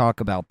that I talk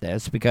about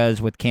this,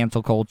 because with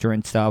cancel culture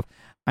and stuff,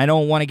 I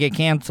don't want to get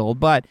canceled,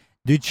 but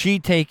did she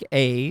take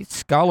a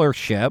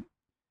scholarship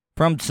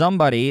from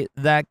somebody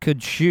that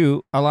could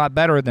shoot a lot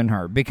better than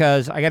her?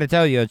 Because I got to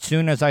tell you, as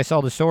soon as I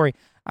saw the story,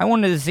 I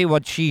wanted to see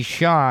what she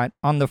shot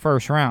on the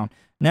first round.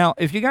 Now,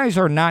 if you guys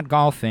are not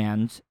golf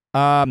fans,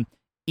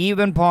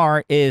 even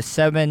par is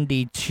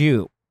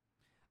 72.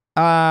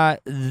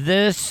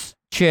 This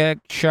chick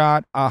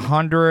shot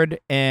 100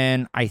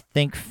 and I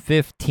think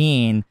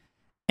 15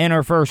 in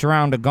her first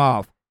round of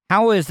golf.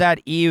 How is that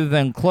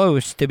even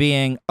close to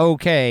being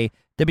okay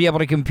to be able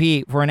to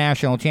compete for a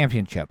national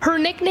championship? Her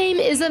nickname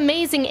is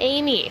Amazing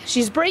Amy.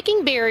 She's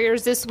breaking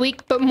barriers this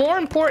week, but more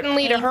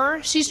importantly to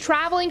her, she's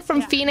traveling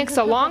from Phoenix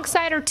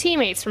alongside her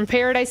teammates from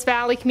Paradise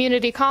Valley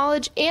Community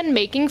College and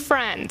making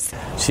friends.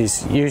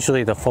 She's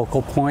usually the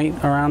focal point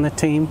around the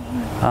team,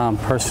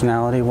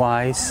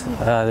 personality-wise.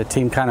 The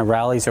team kind of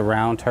rallies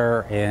around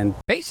her, and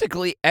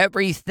basically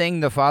everything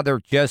the father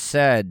just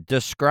said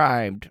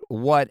described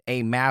what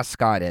a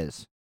mascot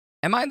is.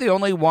 Am I the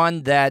only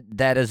one that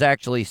is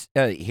actually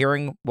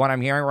hearing what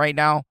I'm hearing right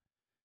now?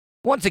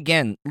 Once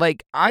again,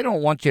 like, I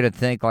don't want you to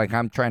think like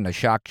I'm trying to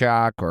shock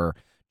jock or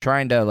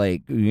trying to,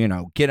 like, you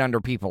know, get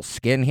under people's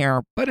skin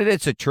here, but it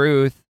is the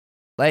truth.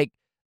 Like,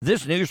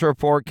 this news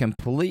report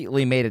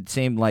completely made it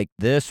seem like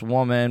this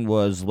woman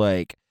was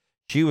like,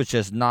 she was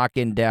just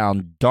knocking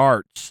down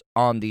darts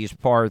on these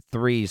par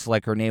threes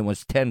like her name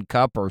was Tin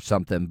Cup or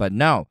something. But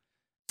no,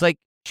 it's like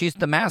she's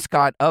the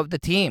mascot of the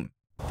team.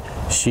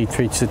 She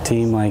treats the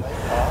team like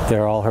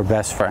they're all her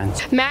best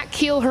friends. Matt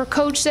Keel, her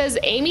coach, says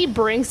Amy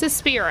brings the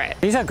spirit.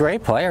 She's a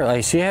great player.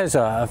 Like, she has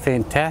a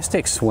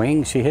fantastic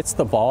swing. She hits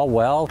the ball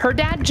well. Her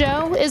dad,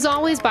 Joe, is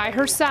always by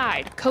her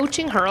side,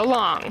 coaching her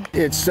along.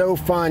 It's so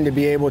fun to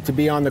be able to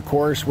be on the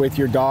course with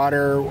your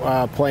daughter,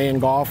 playing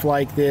golf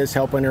like this,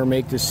 helping her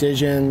make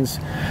decisions.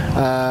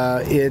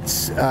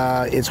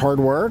 It's hard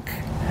work,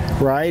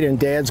 right? And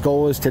Dad's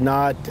goal is to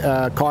not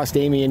cost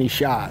Amy any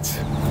shots.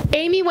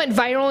 Amy went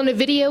viral in a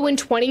video in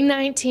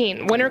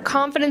 2019 when her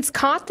confidence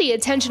caught the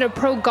attention of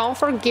pro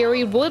golfer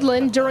Gary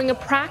Woodland during a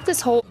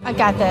practice hole. I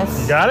got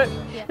this. You got it?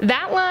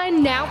 That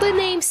line now the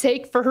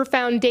namesake for her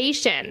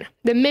foundation,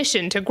 the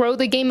mission to grow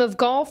the game of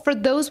golf for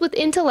those with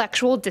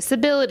intellectual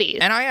disabilities.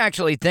 And I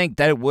actually think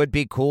that it would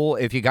be cool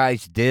if you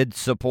guys did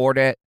support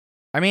it.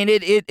 I mean,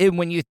 it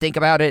when you think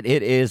about it,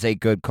 it is a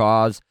good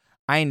cause.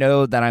 I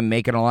know that I'm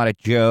making a lot of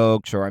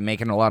jokes or I'm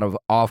making a lot of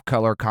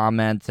off-color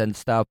comments and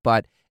stuff,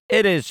 but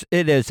it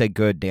is a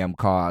good damn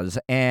cause.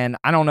 And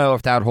I don't know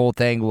if that whole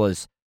thing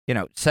was, you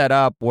know, set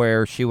up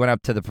where she went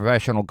up to the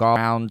professional golf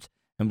rounds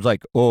and was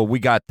like, oh, we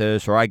got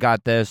this, or I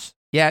got this.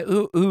 Yeah,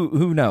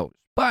 who knows?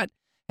 But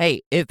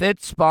hey, if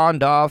it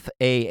spawned off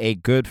a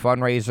good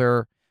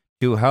fundraiser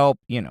to help,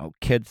 you know,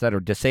 kids that are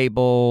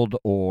disabled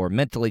or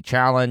mentally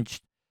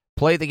challenged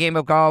play the game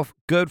of golf,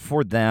 good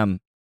for them.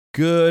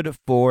 Good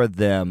for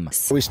them.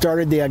 We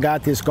started the I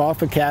Got This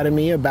Golf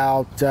Academy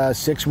about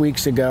 6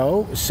 weeks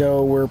ago.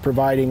 So we're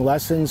providing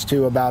lessons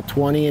to about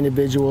 20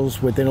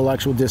 individuals with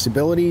intellectual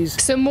disabilities.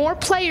 So more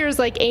players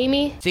like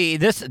Amy. See,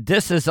 this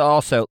is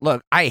also,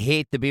 look, I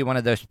hate to be one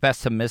of those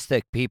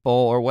pessimistic people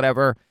or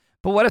whatever,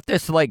 but what if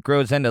this like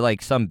grows into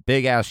like some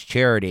big ass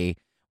charity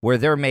where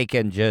they're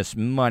making just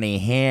money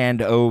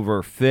hand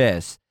over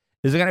fist?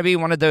 Is it going to be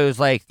one of those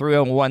like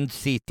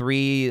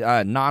 301c3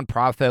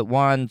 nonprofit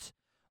ones?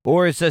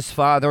 Or is this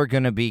father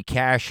going to be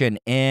cashing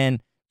in?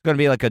 It's going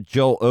to be like a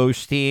Joel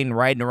Osteen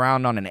riding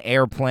around on an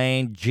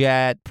airplane,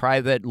 jet,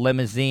 private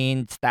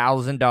limousines,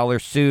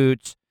 $1,000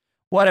 suits,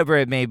 whatever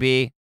it may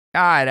be.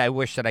 God, I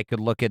wish that I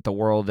could look at the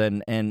world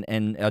in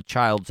a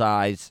child's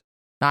eyes.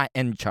 Not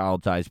in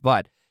child's eyes,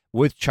 but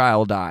with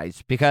child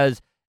eyes.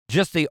 Because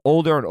just the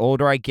older and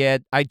older I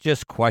get, I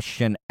just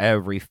question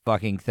every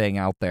fucking thing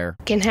out there.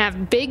 Can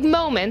have big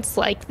moments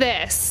like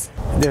this.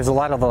 There's a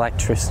lot of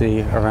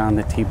electricity around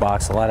the tee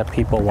box, a lot of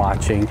people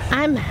watching.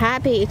 I'm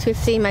happy to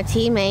see my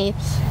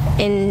teammates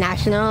in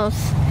nationals.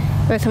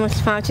 It was so much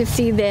fun to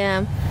see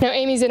them. Now,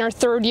 Amy's in her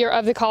third year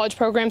of the college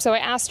program, so I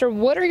asked her,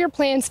 what are your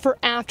plans for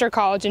after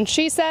college? And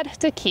she said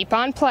to keep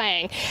on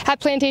playing. At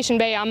Plantation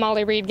Bay, I'm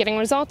Molly Reed, getting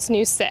Results,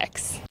 News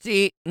 6.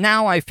 See,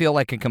 now I feel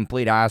like a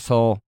complete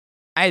asshole.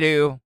 I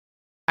do.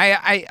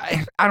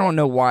 I don't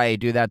know why I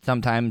do that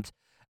sometimes.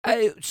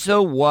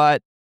 So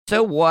what?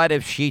 So what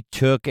if she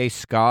took a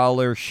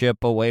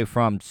scholarship away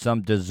from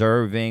some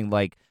deserving,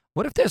 like,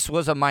 what if this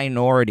was a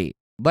minority?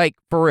 Like,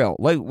 for real.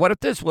 Like, what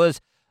if this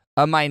was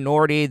a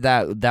minority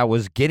that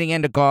was getting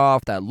into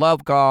golf, that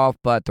loved golf,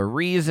 but the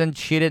reason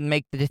she didn't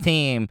make the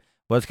team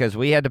was because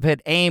we had to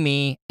put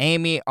Amy,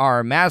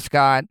 our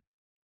mascot,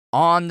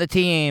 on the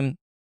team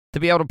to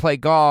be able to play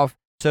golf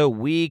so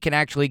we can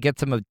actually get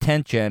some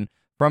attention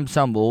from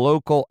some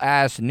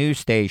local-ass news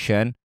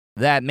station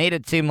that made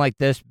it seem like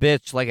this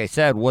bitch, like I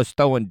said, was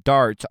throwing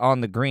darts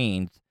on the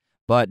greens.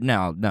 But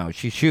no,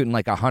 she's shooting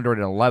like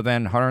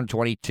 111,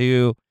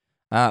 122.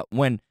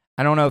 When,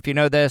 I don't know if you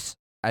know this,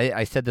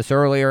 I said this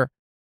earlier,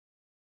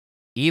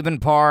 even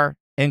par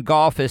in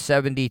golf is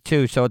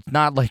 72, so it's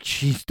not like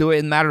she's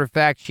doing, matter of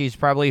fact, she's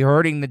probably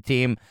hurting the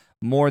team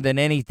more than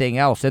anything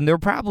else. And they're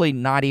probably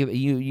not even,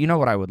 you know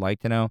what I would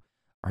like to know?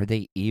 Are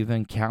they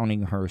even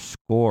counting her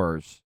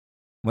scores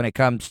when it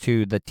comes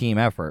to the team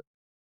effort?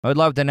 I would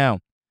love to know.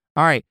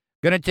 All right,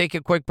 going to take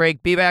a quick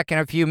break. Be back in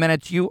a few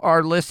minutes. You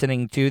are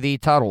listening to the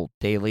Tuttle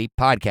Daily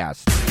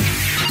Podcast.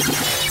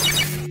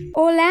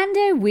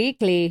 Orlando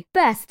Weekly,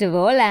 Best of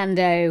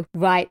Orlando.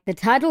 Write the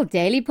Tuttle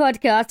Daily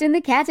Podcast in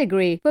the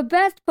category for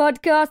Best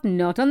Podcast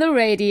Not on the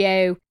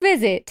Radio.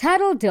 Visit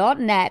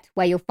Tuttle.net,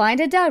 where you'll find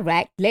a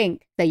direct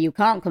link, so you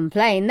can't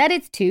complain that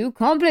it's too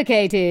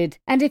complicated.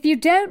 And if you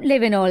don't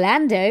live in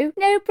Orlando,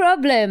 no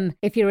problem.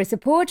 If you're a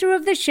supporter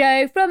of the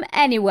show from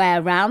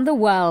anywhere around the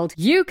world,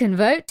 you can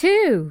vote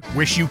too.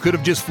 Wish you could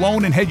have just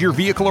flown and had your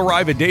vehicle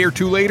arrive a day or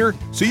two later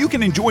so you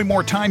can enjoy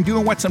more time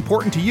doing what's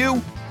important to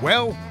you?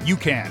 Well, you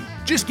can.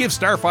 Just give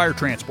Starfire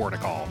Transport a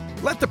call.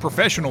 Let the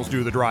professionals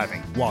do the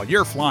driving while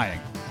you're flying.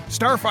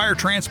 Starfire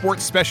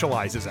Transport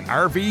specializes in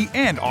RV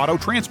and auto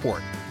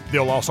transport.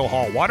 They'll also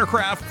haul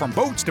watercraft from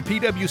boats to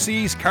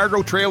PWCs,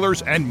 cargo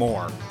trailers, and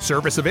more.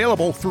 Service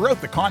available throughout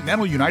the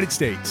continental United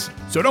States.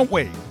 So don't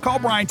wait. Call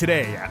Brian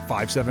today at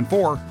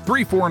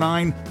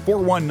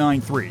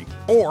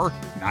 574-349-4193 or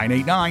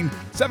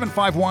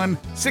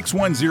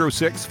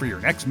 989-751-6106 for your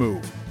next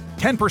move.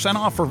 10%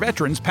 off for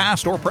veterans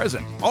past or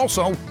present.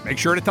 Also, make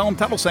sure to tell them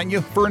Tuttle sent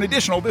you for an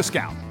additional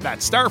discount.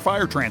 That's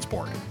Starfire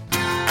Transport.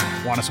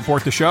 Want to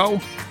support the show?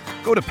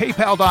 Go to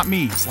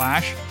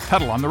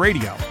paypal.me/Tuttle on the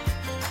radio.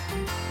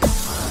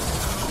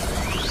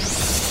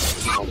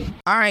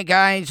 All right,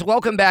 guys,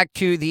 welcome back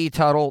to the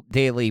Tuttle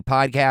Daily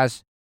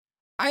Podcast.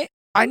 I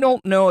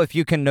don't know if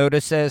you can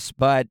notice this,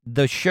 but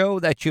the show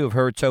that you have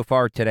heard so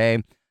far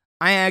today,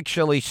 I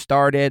actually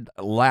started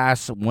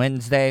last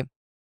Wednesday.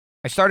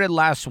 I started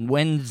last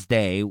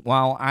Wednesday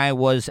while I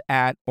was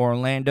at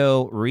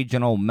Orlando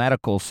Regional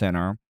Medical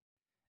Center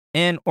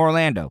in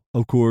Orlando.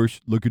 Of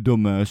course, like a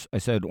dumbass, I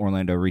said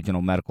Orlando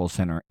Regional Medical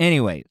Center.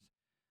 Anyways,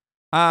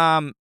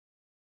 I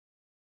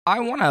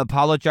want to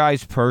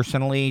apologize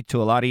personally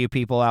to a lot of you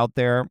people out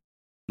there,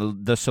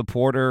 the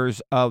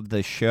supporters of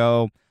the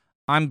show.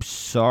 I'm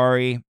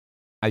sorry.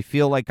 I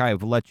feel like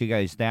I've let you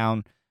guys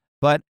down.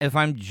 But if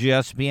I'm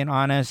just being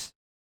honest,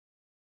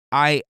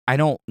 I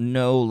don't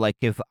know, like,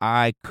 if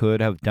I could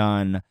have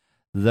done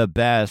the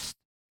best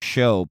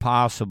show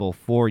possible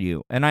for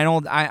you. And I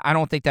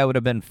don't think that would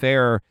have been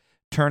fair,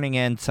 turning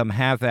in some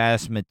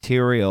half-ass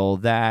material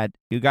that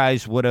you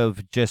guys would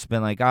have just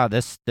been like,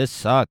 this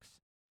sucks.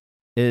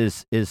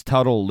 Is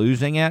Tuttle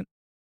losing it?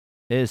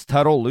 Is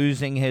Tuttle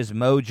losing his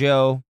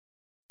mojo?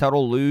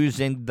 Tuttle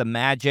losing the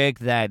magic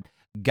that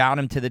got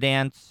him to the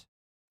dance?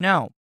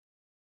 No.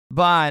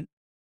 But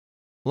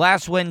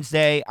last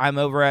Wednesday, I'm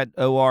over at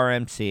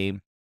ORMC.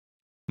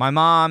 My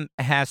mom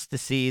has to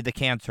see the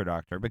cancer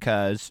doctor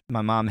because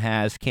my mom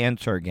has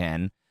cancer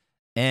again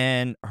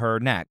in her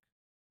neck.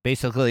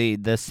 Basically,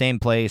 the same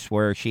place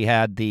where she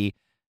had the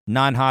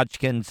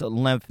non-Hodgkin's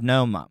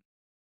lymphoma.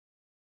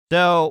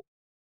 So,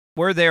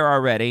 we're there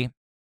already.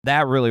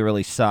 That really,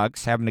 really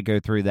sucks, having to go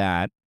through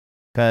that,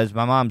 because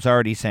my mom's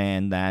already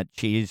saying that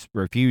she's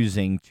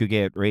refusing to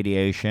get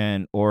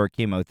radiation or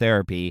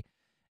chemotherapy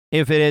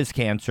if it is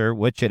cancer,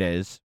 which it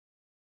is.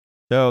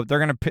 So they're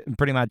going to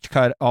pretty much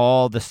cut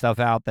all the stuff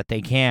out that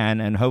they can,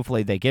 and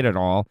hopefully they get it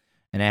all,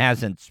 and it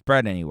hasn't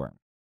spread anywhere.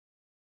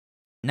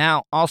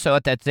 Now, also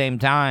at that same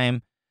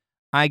time,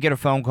 I get a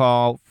phone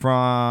call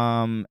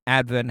from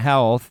Advent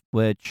Health,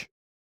 which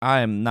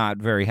I'm not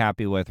very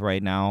happy with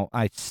right now.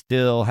 I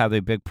still have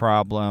a big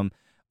problem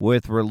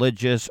with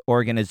religious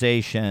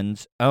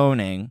organizations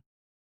owning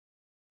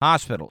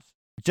hospitals.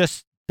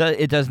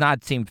 It does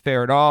not seem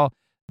fair at all.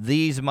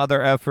 These mother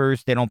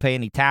effers, they don't pay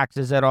any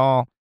taxes at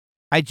all.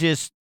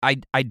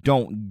 I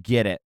don't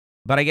get it.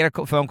 But I get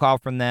a phone call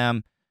from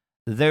them.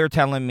 They're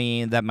telling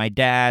me that my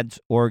dad's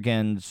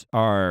organs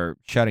are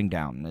shutting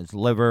down, his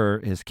liver,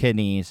 his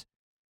kidneys.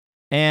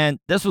 And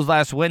this was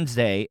last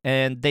Wednesday,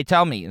 and they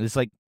tell me, it's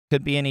like,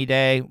 could be any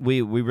day.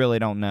 We really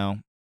don't know.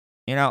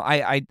 You know,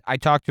 I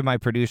talked to my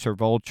producer,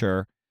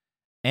 Vulture,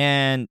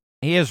 and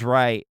he is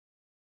right.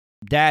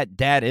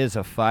 Dad is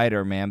a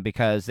fighter, man,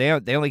 because they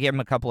only gave him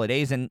a couple of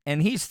days, and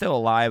he's still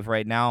alive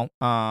right now.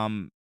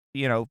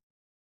 You know,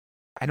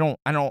 I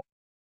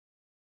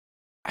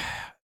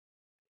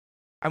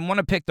want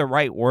to pick the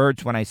right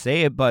words when I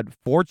say it, but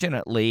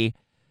fortunately,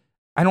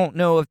 I don't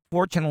know if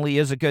fortunately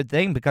is a good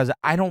thing, because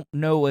I don't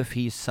know if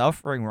he's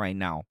suffering right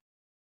now.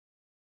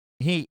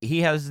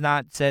 He has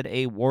not said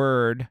a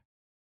word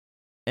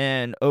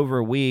in over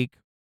a week.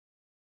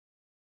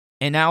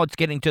 And now it's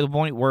getting to the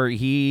point where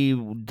he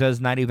does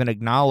not even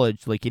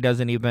acknowledge, like he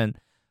doesn't even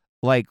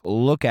like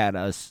look at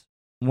us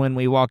when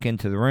we walk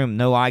into the room.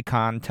 No eye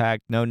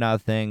contact, no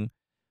nothing.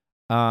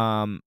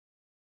 So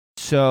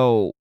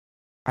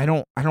I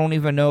don't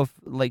even know if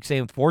like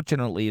saying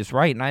fortunately is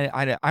right. And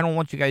I don't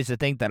want you guys to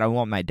think that I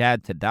want my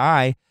dad to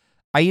die.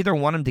 I either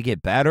want him to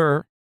get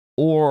better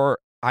or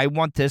I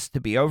want this to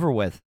be over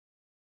with.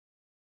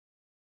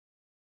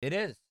 It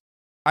is.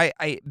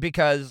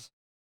 Because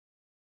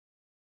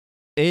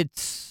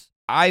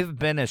I've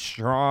been as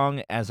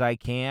strong as I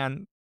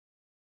can.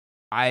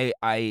 I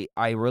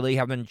really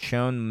haven't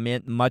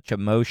shown much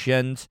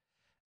emotions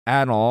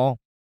at all.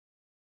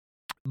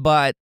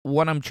 But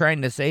what I'm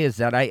trying to say is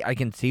that I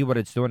can see what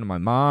it's doing to my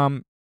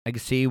mom. I can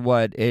see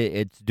what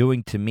it's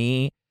doing to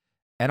me.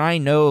 And I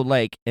know,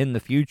 like, in the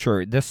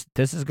future, this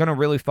is going to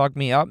really fuck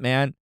me up,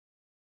 man.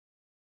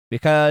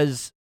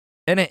 Because,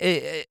 and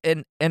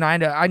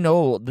I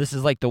know this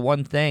is like the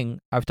one thing,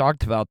 I've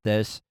talked about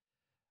this,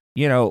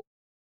 you know,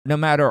 no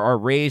matter our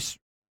race,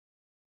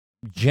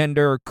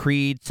 gender,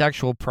 creed,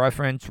 sexual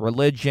preference,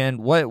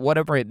 religion,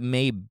 whatever it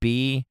may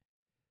be,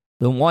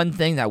 the one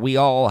thing that we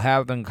all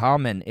have in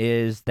common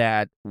is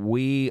that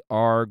we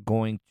are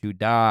going to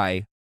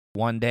die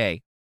one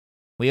day.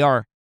 We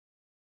are.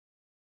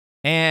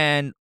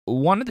 And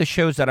one of the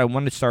shows that I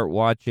want to start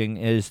watching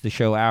is the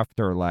show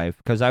Afterlife,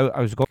 because I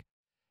was going,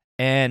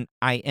 and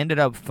I ended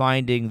up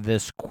finding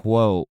this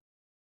quote,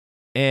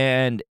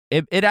 and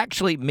it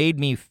actually made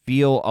me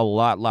feel a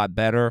lot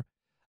better.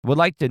 I would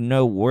like to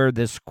know where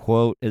this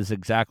quote is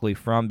exactly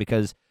from,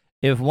 because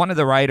if one of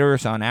the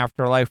writers on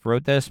Afterlife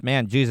wrote this,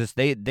 man, Jesus,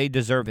 they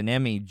deserve an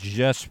Emmy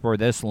just for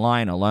this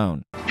line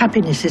alone.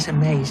 Happiness is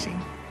amazing.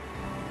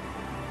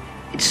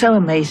 It's so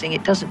amazing,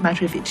 it doesn't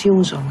matter if it's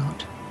yours or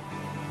not.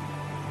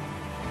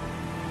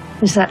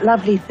 There's that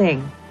lovely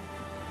thing.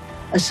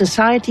 A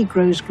society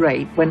grows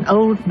great when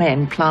old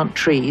men plant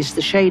trees,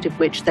 the shade of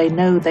which they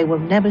know they will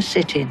never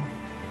sit in.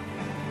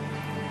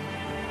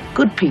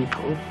 Good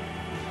people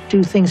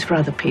do things for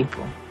other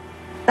people.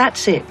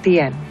 That's it, the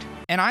end.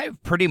 And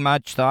I've pretty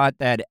much thought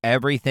that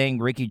everything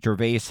Ricky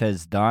Gervais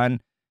has done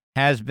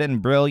has been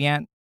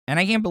brilliant. And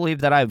I can't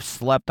believe that I've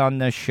slept on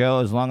this show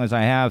as long as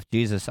I have.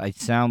 Jesus, I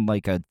sound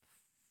like a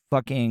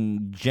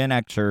fucking Gen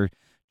Xer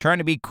trying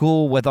to be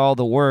cool with all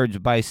the words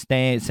by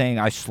saying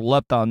I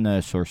slept on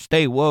this, or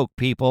stay woke,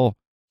 people.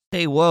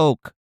 Stay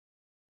woke.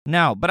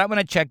 No, but I'm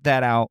going to check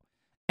that out.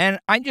 And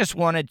I just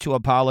wanted to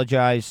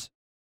apologize.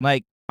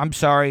 Like, I'm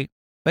sorry.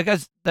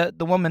 Because the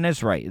woman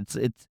is right.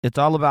 It's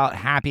all about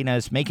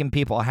happiness, making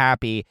people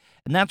happy.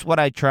 And that's what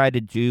I try to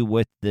do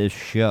with this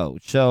show.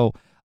 So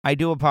I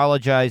do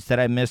apologize that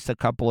I missed a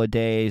couple of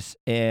days.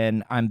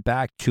 And I'm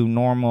back to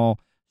normal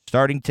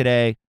starting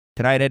today.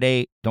 Tonight at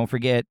 8. Don't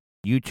forget,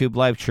 YouTube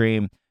live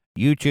stream.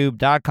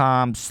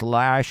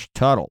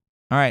 YouTube.com/Tuttle.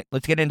 All right,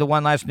 let's get into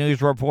one last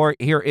news report.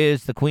 Here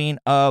is the Queen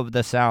of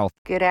the South.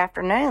 Good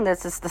afternoon.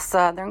 This is the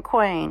Southern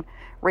Queen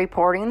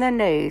reporting the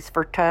news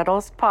for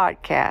Tuttle's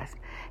podcast.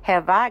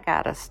 Have I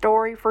got a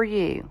story for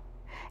you?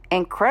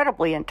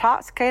 Incredibly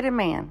intoxicated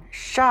man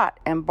shot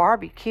and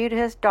barbecued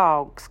his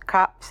dogs,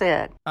 cop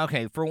said.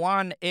 Okay, for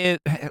one,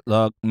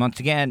 look, once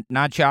again,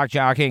 not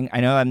shocking. I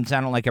know I'm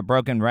sounding like a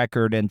broken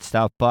record and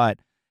stuff, but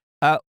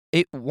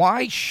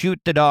why shoot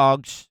the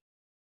dogs?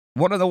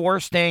 One of the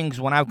worst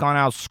things when I've gone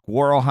out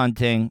squirrel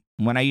hunting,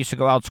 when I used to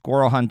go out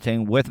squirrel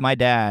hunting with my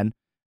dad,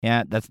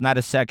 yeah, that's not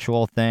a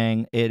sexual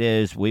thing. It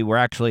is, we were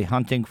actually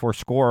hunting for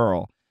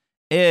squirrel,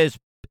 is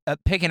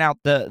picking out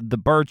the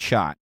bird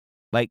shot.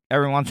 Like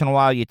every once in a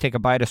while you take a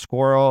bite of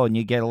squirrel and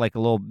you get like a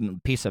little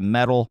piece of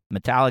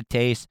metallic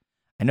taste.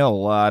 I know a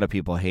lot of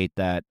people hate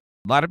that.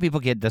 A lot of people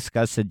get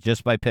disgusted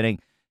just by putting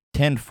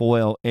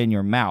tinfoil in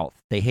your mouth.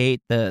 They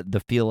hate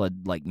the feel of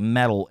like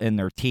metal in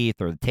their teeth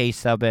or the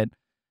taste of it.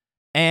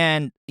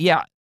 And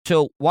yeah,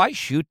 so why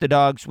shoot the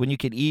dogs when you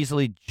could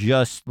easily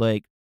just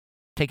like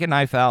take a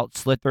knife out,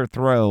 slit their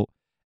throat,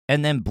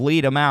 and then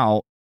bleed them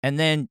out, and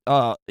then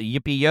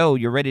yippee-yo,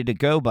 you're ready to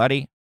go,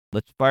 buddy.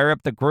 Let's fire up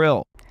the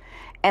grill.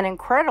 An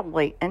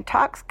incredibly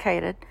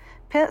intoxicated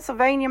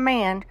Pennsylvania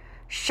man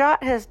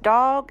shot his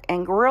dog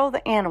and grilled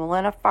the animal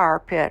in a fire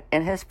pit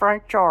in his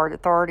front yard,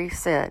 authorities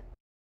said.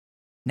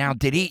 Now,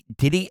 did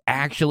he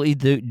actually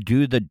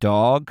do the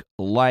dog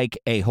like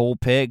a whole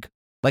pig,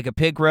 like a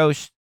pig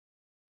roast?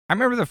 I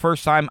remember the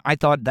first time I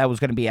thought that was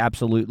going to be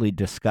absolutely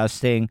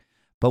disgusting,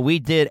 but we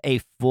did a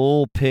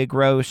full pig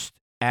roast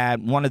at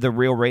one of the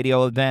Real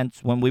Radio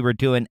events when we were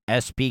doing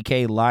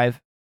SBK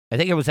Live. I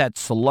think it was at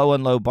Slow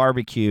and Low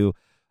Barbecue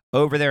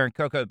over there in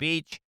Cocoa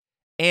Beach.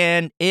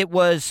 And it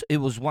was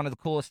one of the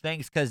coolest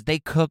things because they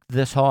cooked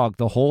this hog,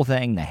 the whole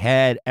thing, the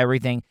head,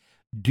 everything.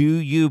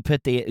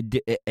 It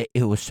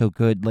was so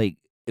good. Like,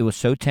 it was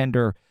so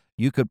tender.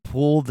 You could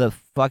pull the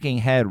fucking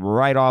head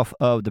right off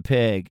of the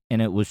pig,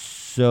 and it was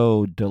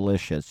so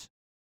delicious.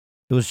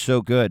 It was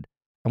so good.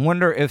 I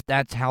wonder if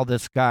that's how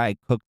this guy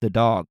cooked the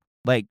dog.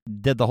 Like,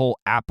 did the whole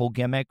apple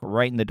gimmick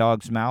right in the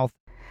dog's mouth.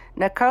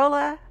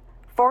 Nicola,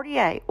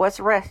 48,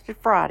 was arrested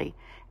Friday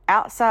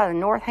outside the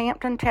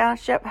Northampton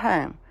Township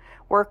home,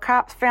 where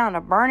cops found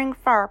a burning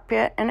fire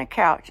pit and a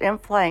couch in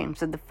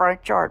flames in the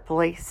front yard,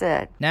 police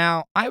said.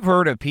 Now, I've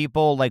heard of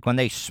people, like, when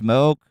they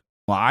smoke,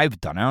 well,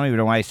 I've done, I don't even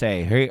know why I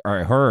say hey,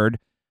 or heard,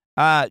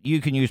 you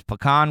can use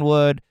pecan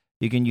wood,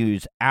 you can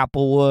use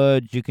apple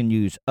wood, you can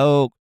use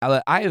oak.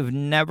 I have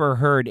never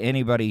heard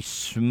anybody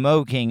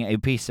smoking a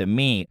piece of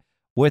meat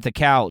with a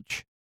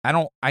couch. I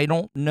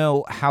don't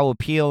know how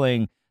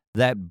appealing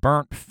that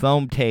burnt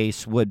foam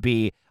taste would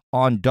be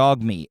on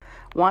dog meat.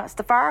 Once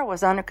the fire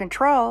was under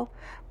control,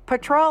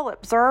 patrol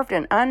observed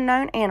an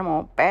unknown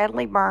animal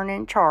badly burned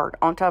and charred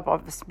on top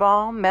of a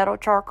small metal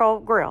charcoal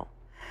grill.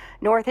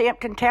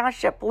 Northampton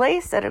Township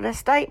Police said in a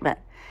statement,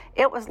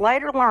 it was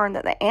later learned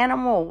that the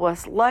animal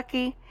was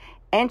Lucky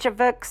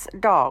Anchovic's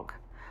dog.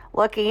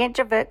 Lucky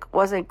Anchovich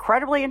was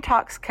incredibly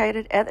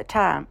intoxicated at the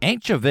time.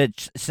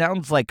 Anchovich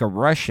sounds like a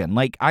Russian.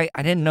 Like, I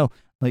didn't know.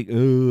 Like,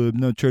 I'm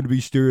not trying to be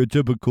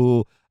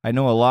stereotypical. I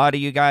know a lot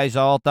of you guys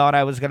all thought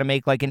I was going to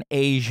make like an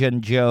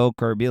Asian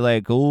joke or be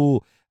like,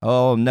 oh,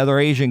 another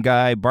Asian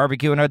guy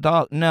barbecuing a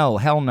dog. No,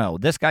 hell no.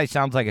 This guy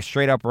sounds like a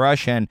straight up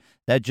Russian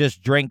that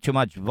just drank too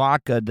much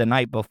vodka the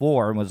night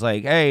before and was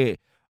like, hey,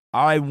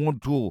 I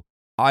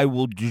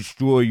will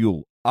destroy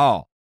you.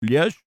 Oh,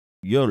 yes?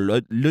 Yeah,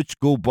 let's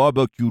go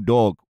barbecue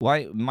dog.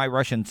 Why? My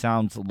Russian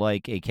sounds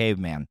like a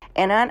caveman.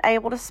 And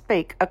unable to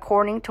speak,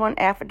 according to an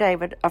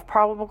affidavit of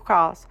probable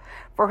cause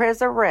for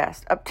his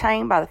arrest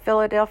obtained by the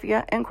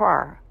Philadelphia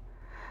Inquirer.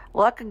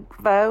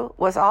 Luckevo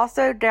was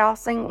also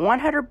dousing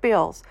 100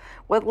 bills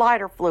with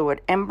lighter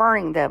fluid and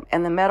burning them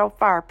in the metal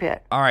fire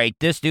pit. All right,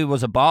 this dude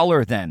was a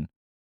baller then.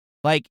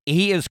 Like,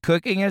 he is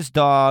cooking his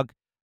dog,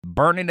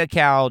 burning the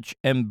couch,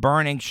 and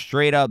burning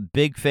straight up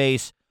big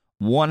face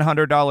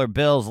 $100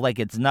 bills like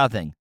it's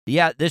nothing.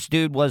 Yeah, this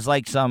dude was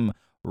like some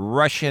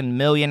Russian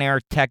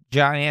millionaire tech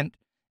giant,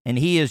 and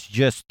he is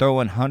just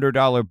throwing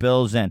 $100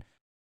 bills in.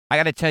 I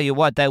got to tell you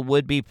what, that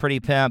would be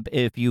pretty pimp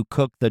if you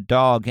cook the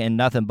dog in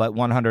nothing but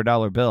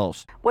 $100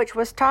 bills. Which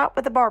was topped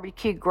with a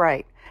barbecue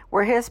grate,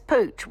 where his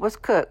pooch was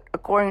cooked,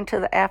 according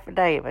to the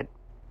affidavit.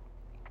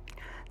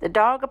 The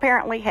dog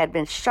apparently had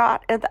been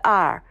shot in the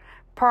eye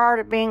prior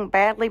to being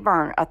badly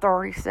burned,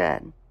 authorities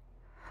said.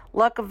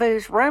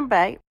 Luckevo's room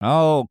bait.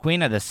 Oh,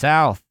 Queen of the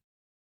South.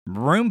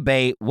 Room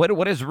bait.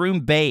 What is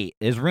room bait?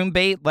 Is room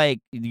bait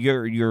like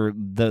you're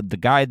the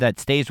guy that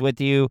stays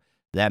with you,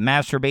 that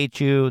masturbates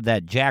you,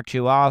 that jacks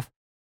you off?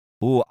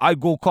 Ooh, I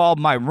go call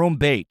my room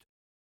bait.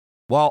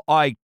 Well,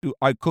 I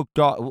cook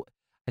dog.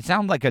 I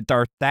sound like a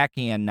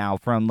Darthakian now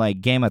from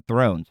like Game of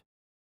Thrones.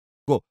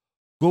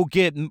 Go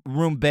get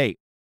room bait.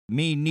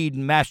 Me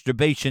needing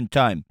masturbation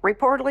time.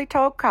 Reportedly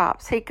told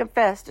cops he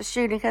confessed to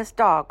shooting his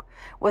dog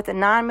with a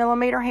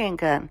 9mm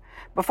handgun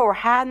before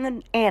hiding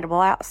the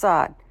animal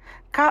outside.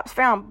 Cops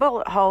found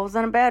bullet holes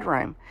in a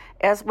bedroom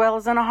as well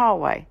as in a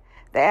hallway,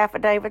 the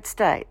affidavit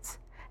states.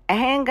 A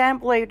handgun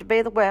believed to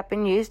be the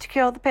weapon used to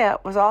kill the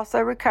pet was also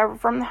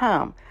recovered from the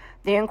home,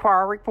 the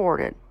Inquirer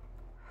reported.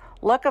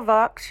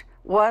 Luckevo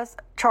was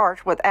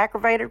charged with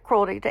aggravated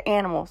cruelty to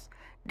animals,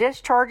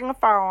 discharging a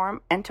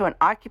firearm into an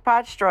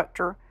occupied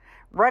structure,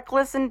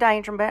 reckless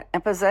endangerment,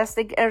 and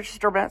possessing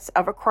instruments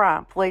of a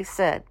crime, police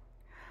said.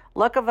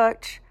 Luckevo,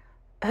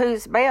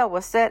 whose bail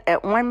was set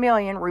at $1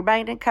 million,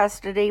 remained in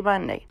custody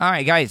Monday. All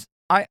right, guys,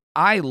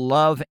 I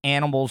love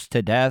animals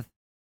to death.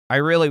 I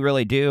really,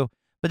 really do.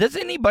 But does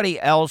anybody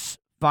else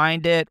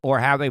find it or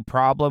have a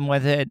problem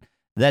with it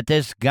that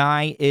this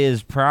guy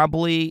is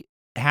probably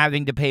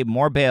having to pay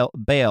more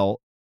bail,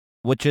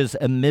 which is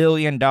 $1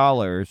 million,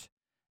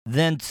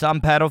 than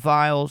some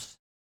pedophiles,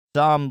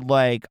 some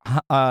like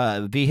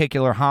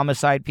vehicular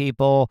homicide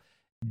people,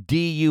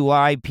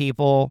 DUI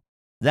people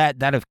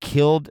that have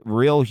killed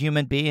real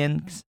human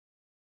beings?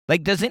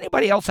 Like, does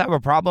anybody else have a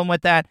problem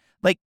with that?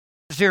 Like,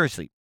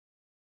 seriously,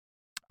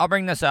 I'll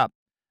bring this up.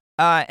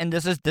 And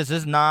this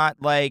is not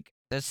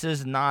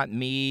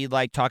me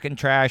like talking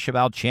trash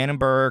about Shannon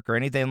Burke or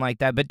anything like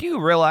that. But do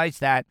you realize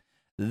that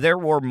there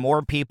were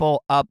more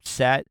people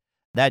upset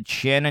that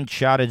Shannon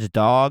shot his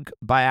dog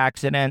by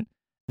accident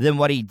than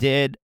what he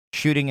did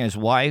shooting his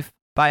wife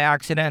by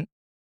accident?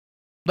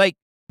 Like,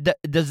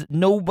 does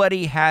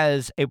nobody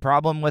has a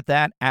problem with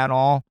that at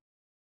all?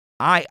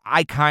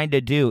 I kind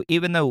of do.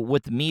 Even though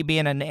with me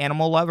being an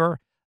animal lover,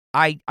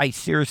 I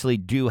seriously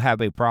do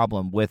have a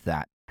problem with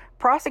that.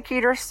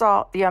 Prosecutors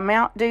sought the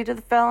amount due to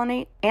the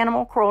felony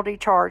animal cruelty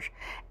charge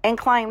and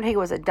claimed he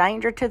was a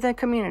danger to the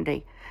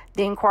community,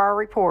 the Inquirer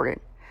reported.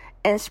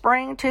 In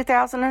spring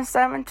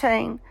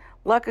 2017,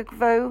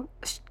 Lukaku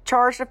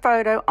charged a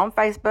photo on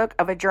Facebook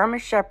of a German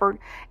Shepherd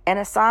and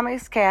a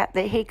Siamese cat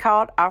that he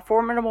called our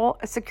formidable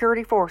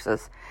security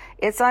forces.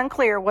 It's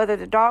unclear whether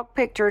the dog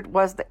pictured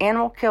was the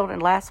animal killed in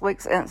last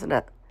week's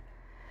incident.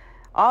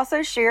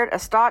 Also shared a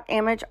stock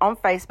image on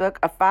Facebook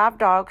of 5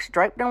 dogs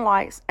draped in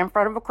lights in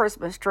front of a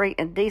Christmas tree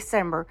in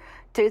December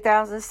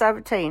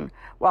 2017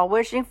 while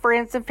wishing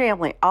friends and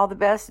family all the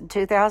best in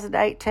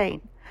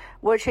 2018,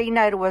 which he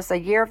noted was the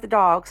year of the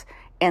dogs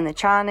in the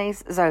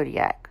Chinese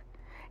zodiac.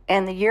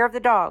 In the year of the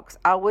dogs,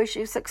 I wish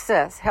you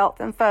success, health,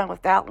 and fun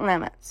without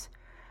limits.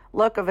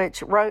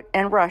 Lukovich wrote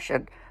in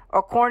Russian,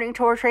 according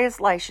to a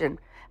translation,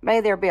 may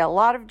there be a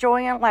lot of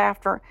joy and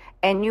laughter,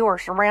 and you are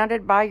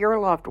surrounded by your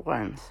loved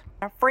ones.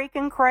 A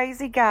freaking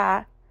crazy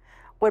guy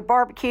would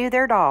barbecue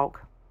their dog.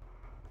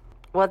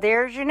 Well,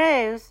 there's your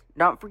news.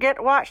 Don't forget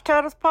to watch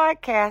Tuddle's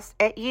podcast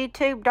at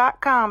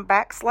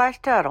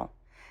youtube.com/Tuddle.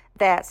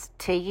 That's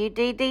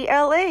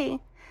TUDDLE.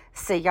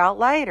 See y'all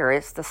later.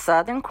 It's the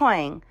Southern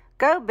Queen.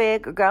 Go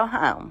big or go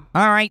home.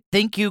 All right.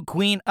 Thank you,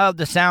 Queen of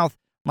the South.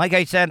 Like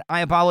I said, I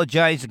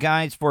apologize,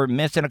 guys, for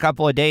missing a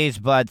couple of days,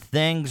 but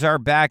things are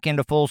back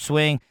into full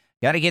swing.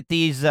 Got to get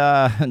these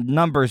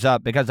numbers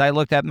up because I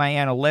looked at my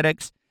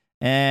analytics,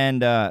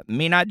 and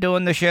me not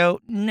doing the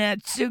show, not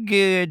so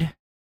good.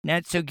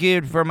 Not so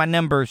good for my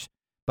numbers.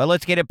 But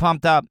let's get it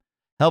pumped up.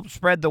 Help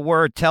spread the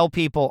word. Tell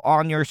people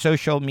on your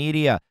social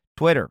media,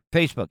 Twitter,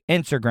 Facebook,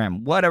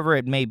 Instagram, whatever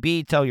it may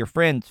be. Tell your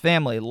friends,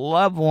 family,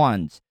 loved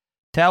ones.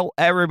 Tell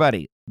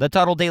everybody. The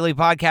Tuttle Daily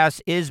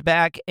Podcast is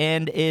back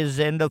and is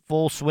in the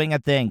full swing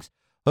of things.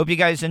 Hope you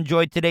guys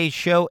enjoyed today's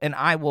show, and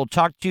I will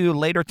talk to you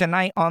later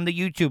tonight on the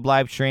YouTube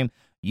live stream,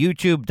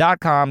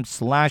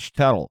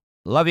 youtube.com/Tuttle.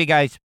 Love you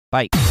guys.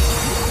 Bye.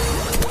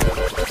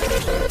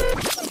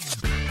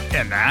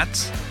 And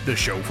that's the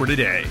show for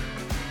today.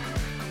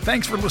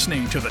 Thanks for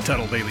listening to the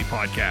Tuttle Daily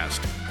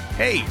Podcast.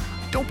 Hey,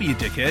 don't be a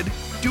dickhead.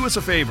 Do us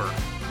a favor.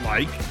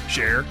 Like,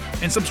 share,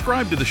 and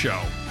subscribe to the show.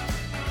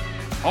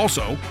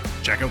 Also,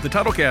 check out the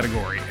Tuttle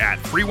category at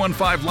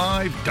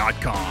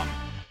 315live.com.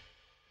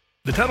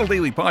 The Tuttle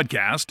Daily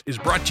Podcast is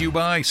brought to you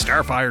by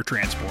Starfire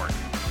Transport,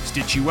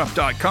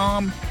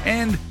 StitchYouUp.com,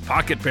 and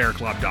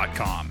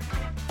PocketPairClub.com.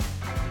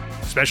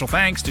 Special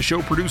thanks to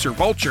show producer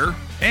Vulture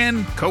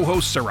and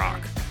co-host Sirach.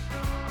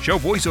 Show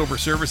voiceover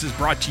service is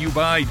brought to you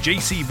by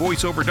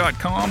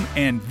JCVoiceover.com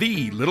and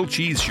The Little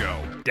Cheese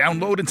Show.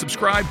 Download and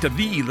subscribe to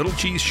The Little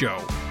Cheese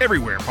Show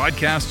everywhere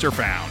podcasts are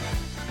found.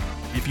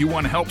 If you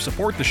want to help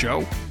support the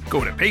show,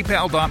 go to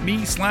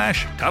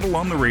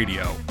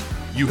paypal.me/TuttleOnTheRadio.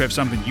 You have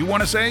something you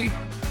want to say?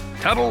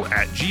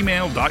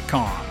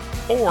 Tuttle@gmail.com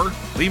or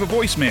leave a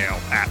voicemail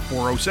at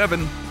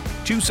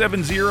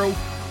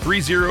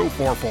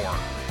 407-270-3044.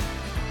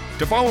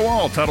 To follow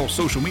all Tuttle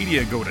social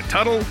media, go to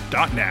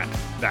Tuttle.net.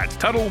 That's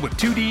Tuttle with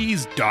 2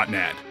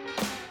 Ds.net.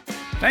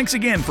 Thanks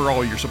again for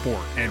all your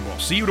support, and we'll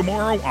see you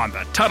tomorrow on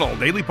the Tuttle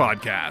Daily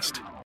Podcast.